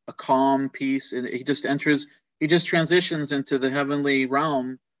a calm peace, and he just transitions into the heavenly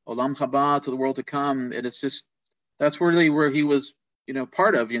realm, Olam Haba, to the world to come. And that's really where he was,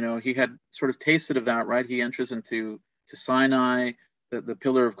 part of. He had sort of tasted of that, right? He enters into Sinai, the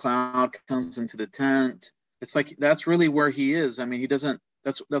pillar of cloud comes into the tent. It's like that's really where he is. He doesn't.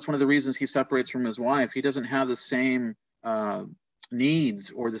 That's one of the reasons he separates from his wife. He doesn't have the same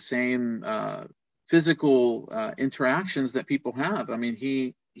needs or the same physical interactions that people have.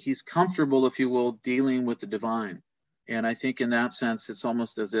 He's comfortable, if you will, dealing with the divine. And I think in that sense, it's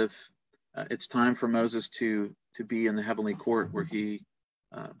almost as if it's time for Moses to be in the heavenly court where he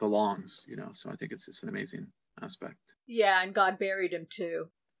belongs. So I think it's just an amazing aspect. Yeah, and God buried him too.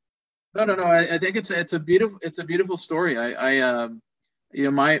 No. I think it's a beautiful story.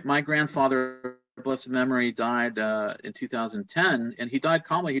 My grandfather, blessed memory, died in 2010, and he died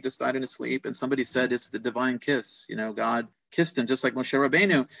calmly. He just died in his sleep. And somebody said it's the divine kiss. God kissed him just like Moshe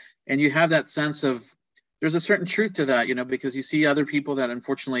Rabbeinu. And you have that sense of there's a certain truth to that, because you see other people that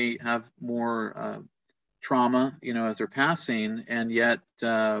unfortunately have more trauma, as they're passing, and yet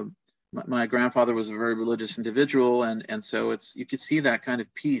my grandfather was a very religious individual, and so you could see that kind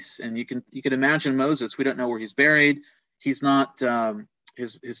of peace. And you can imagine Moses. We don't know where he's buried. He's not.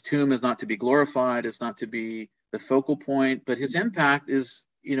 His tomb is not to be glorified. It's not to be the focal point, but his impact is,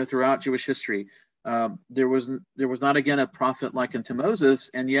 throughout Jewish history. There was not again a prophet like unto Moses,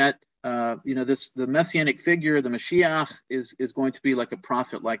 and yet the messianic figure, the Mashiach, is going to be like a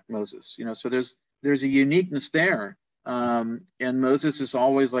prophet like Moses. So there's a uniqueness there, and Moses is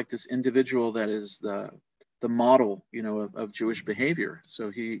always like this individual that is the model, of Jewish behavior.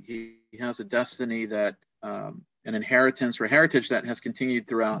 So he has a destiny that. An inheritance or heritage that has continued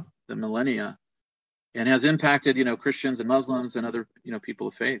throughout the millennia and has impacted, Christians and Muslims and other, people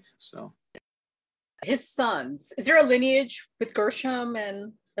of faith. So his sons, is there a lineage with Gershom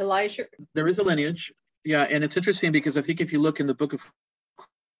and Elijah? There is a lineage. Yeah. And it's interesting because I think if you look in the book of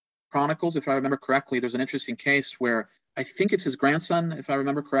Chronicles, if I remember correctly, there's an interesting case where I think it's his grandson, if I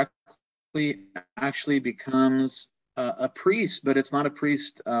remember correctly, actually becomes a priest, but it's not a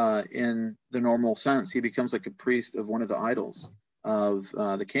priest in the normal sense. He becomes like a priest of one of the idols of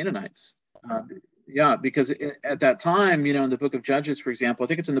the Canaanites. Because at that time, in the book of Judges, for example, I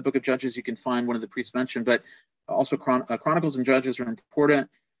think it's in the book of Judges, you can find one of the priests mentioned, but also Chronicles and Judges are important.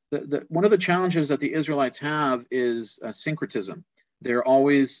 One of the challenges that the Israelites have is syncretism. They're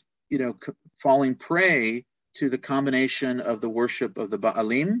always, falling prey to the combination of the worship of the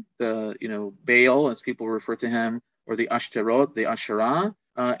Baalim, the, Baal, as people refer to him, or the Ashtarot, the Asherah.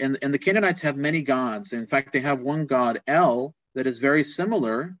 And the Canaanites have many gods. In fact, they have one god, El, that is very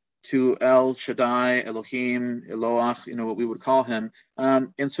similar to El Shaddai, Elohim, Eloach, what we would call him.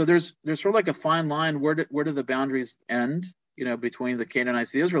 And so there's sort of like a fine line. Where do the boundaries end, between the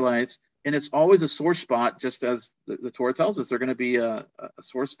Canaanites and the Israelites? And it's always a sore spot, just as the Torah tells us. They're going to be a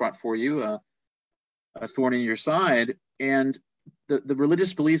sore spot for you, a thorn in your side. And the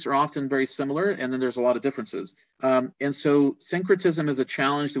religious beliefs are often very similar, and then there's a lot of differences. And so syncretism is a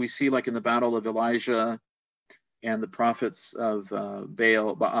challenge that we see like in the battle of Elijah and the prophets of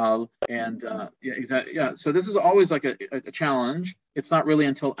Baal, and So this is always like a challenge. It's not really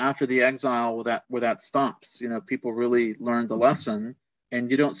until after the exile where that stops. People really learn the lesson, and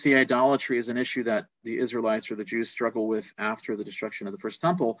you don't see idolatry as an issue that the Israelites or the Jews struggle with after the destruction of the first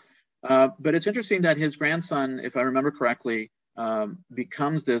temple. But it's interesting that his grandson, if I remember correctly,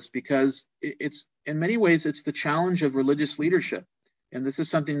 becomes this because it's in many ways it's the challenge of religious leadership, and this is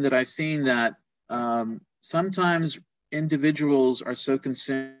something that I've seen that. Sometimes individuals are so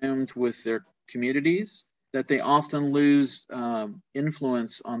consumed with their communities that they often lose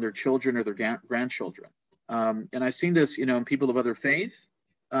influence on their children or their grandchildren. And I've seen this, in people of other faith.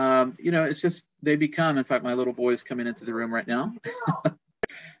 It's just they become. In fact, my little boy is coming into the room right now.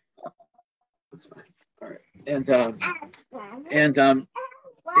 That's fine. All right. And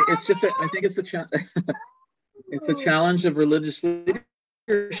it's just I think it's it's a challenge of religious leadership.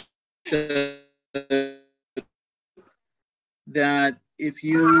 That if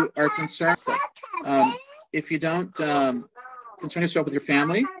you are concerned, if you don't concern yourself with your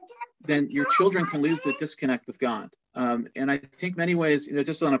family, then your children can lose the disconnect with God. And I think many ways,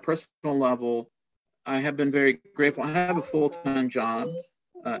 just on a personal level, I have been very grateful. I have a full-time job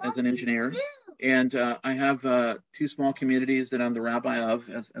as an engineer, and I have 2 small communities that I'm the rabbi of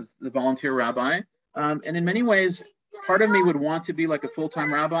as the volunteer rabbi. And in many ways, part of me would want to be like a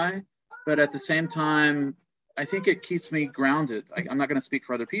full-time rabbi, but at the same time, I think it keeps me grounded. I'm not going to speak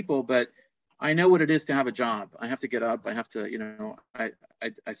for other people, but I know what it is to have a job. I have to get up. I have to, I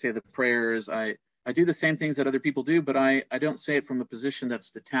say the prayers. I do the same things that other people do, but I don't say it from a position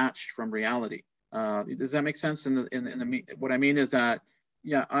that's detached from reality. Does that make sense? What I mean is that,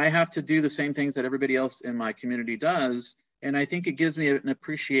 I have to do the same things that everybody else in my community does. And I think it gives me an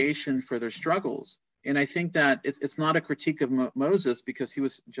appreciation for their struggles. And I think that it's not a critique of Moses because he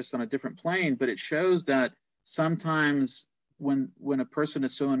was just on a different plane, but it shows that sometimes when a person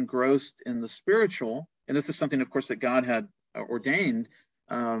is so engrossed in the spiritual, and this is something, of course, that God had ordained,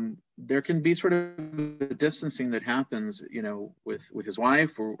 there can be sort of a distancing that happens, with his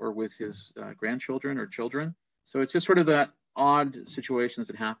wife or with his grandchildren or children. So it's just sort of that odd situations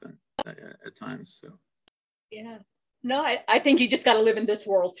that happen at times. So, yeah. No, I think you just got to live in this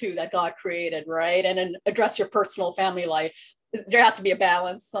world too that God created, right? And then address your personal family life. There has to be a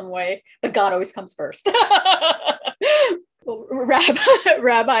balance some way, but God always comes first. Well,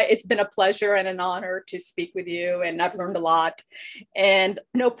 Rabbi, it's been a pleasure and an honor to speak with you, and I've learned a lot. And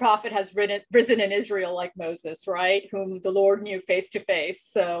no prophet has risen in Israel like Moses, right? Whom the Lord knew face to face.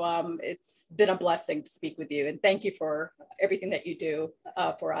 So it's been a blessing to speak with you, and thank you for everything that you do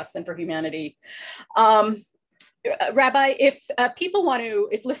for us and for humanity. Rabbi,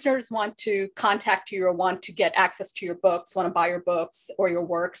 if listeners want to contact you or want to get access to your books, want to buy your books or your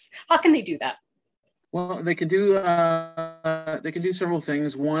works, how can they do that? Well, they can do several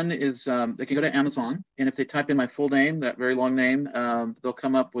things. One is they can go to Amazon, and if they type in my full name, that very long name, they'll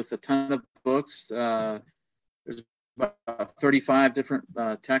come up with a ton of books. There's about 35 different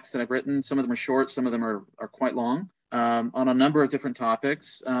texts that I've written. Some of them are short, some of them are quite long, on a number of different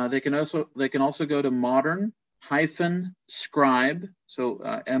topics. They can also go to modern-scribe, so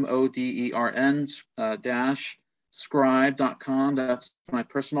MODERN -scribe.com. That's my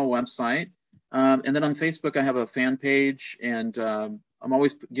personal website. And then on Facebook, I have a fan page, and I'm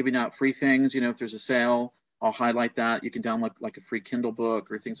always giving out free things. If there's a sale, I'll highlight that. You can download like a free Kindle book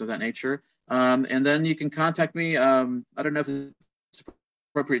or things of that nature. And then you can contact me. I don't know if it's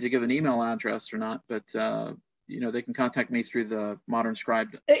appropriate to give an email address or not, but they can contact me through the Modern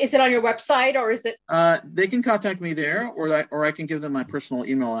Scribe. Is it on your website, or is it? They can contact me there, or I can give them my personal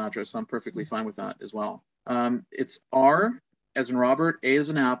email address. I'm perfectly fine with that as well. It's R as in Robert, A as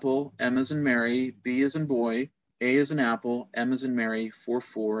in Apple, M as in Mary, B as in boy, A as in Apple, M as in Mary,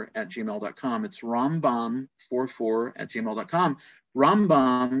 44@gmail.com. It's Rambam44@gmail.com.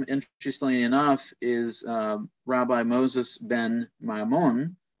 Rambam, interestingly enough, is Rabbi Moses ben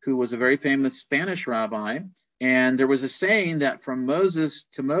Maimon, who was a very famous Spanish rabbi. And there was a saying that from Moses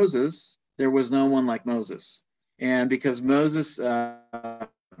to Moses, there was no one like Moses. And because Moses,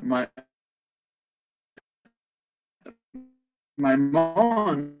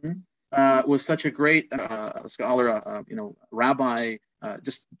 Maimon was such a great scholar, rabbi,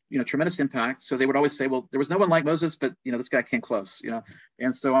 just tremendous impact. So they would always say, well, there was no one like Moses, but this guy came close,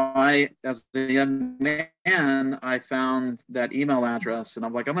 And so I, as a young man, I found that email address, and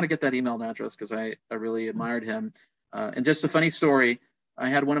I'm like, I'm going to get that email address because I really admired him. And just a funny story, I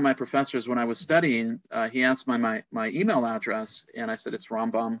had one of my professors when I was studying, he asked my email address, and I said, it's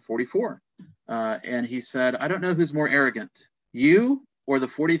Rambam44. And he said, I don't know who's more arrogant, you or the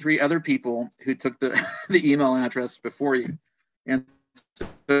 43 other people who took the email address before you. And so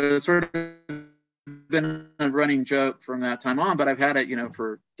it's sort of been a running joke from that time on, but I've had it,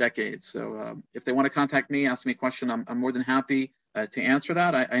 for decades. So if they want to contact me, ask me a question, I'm more than happy to answer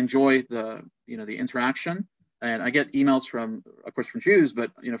that. I enjoy the interaction. And I get emails from, of course, from Jews,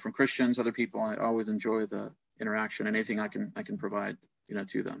 but from Christians, other people. I always enjoy the interaction and anything I can provide,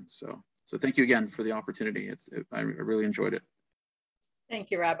 to them. So thank you again for the opportunity. I really enjoyed it.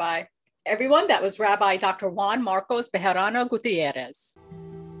 Thank you, Rabbi. Everyone, that was Rabbi Dr. Juan Marcos Bejarano Gutierrez.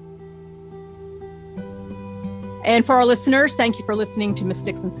 And for our listeners, thank you for listening to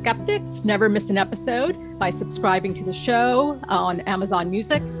Mystics and Skeptics. Never miss an episode by subscribing to the show on Amazon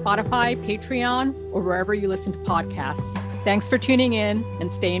Music, Spotify, Patreon, or wherever you listen to podcasts. Thanks for tuning in,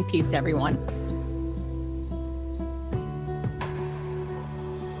 and stay in peace, everyone.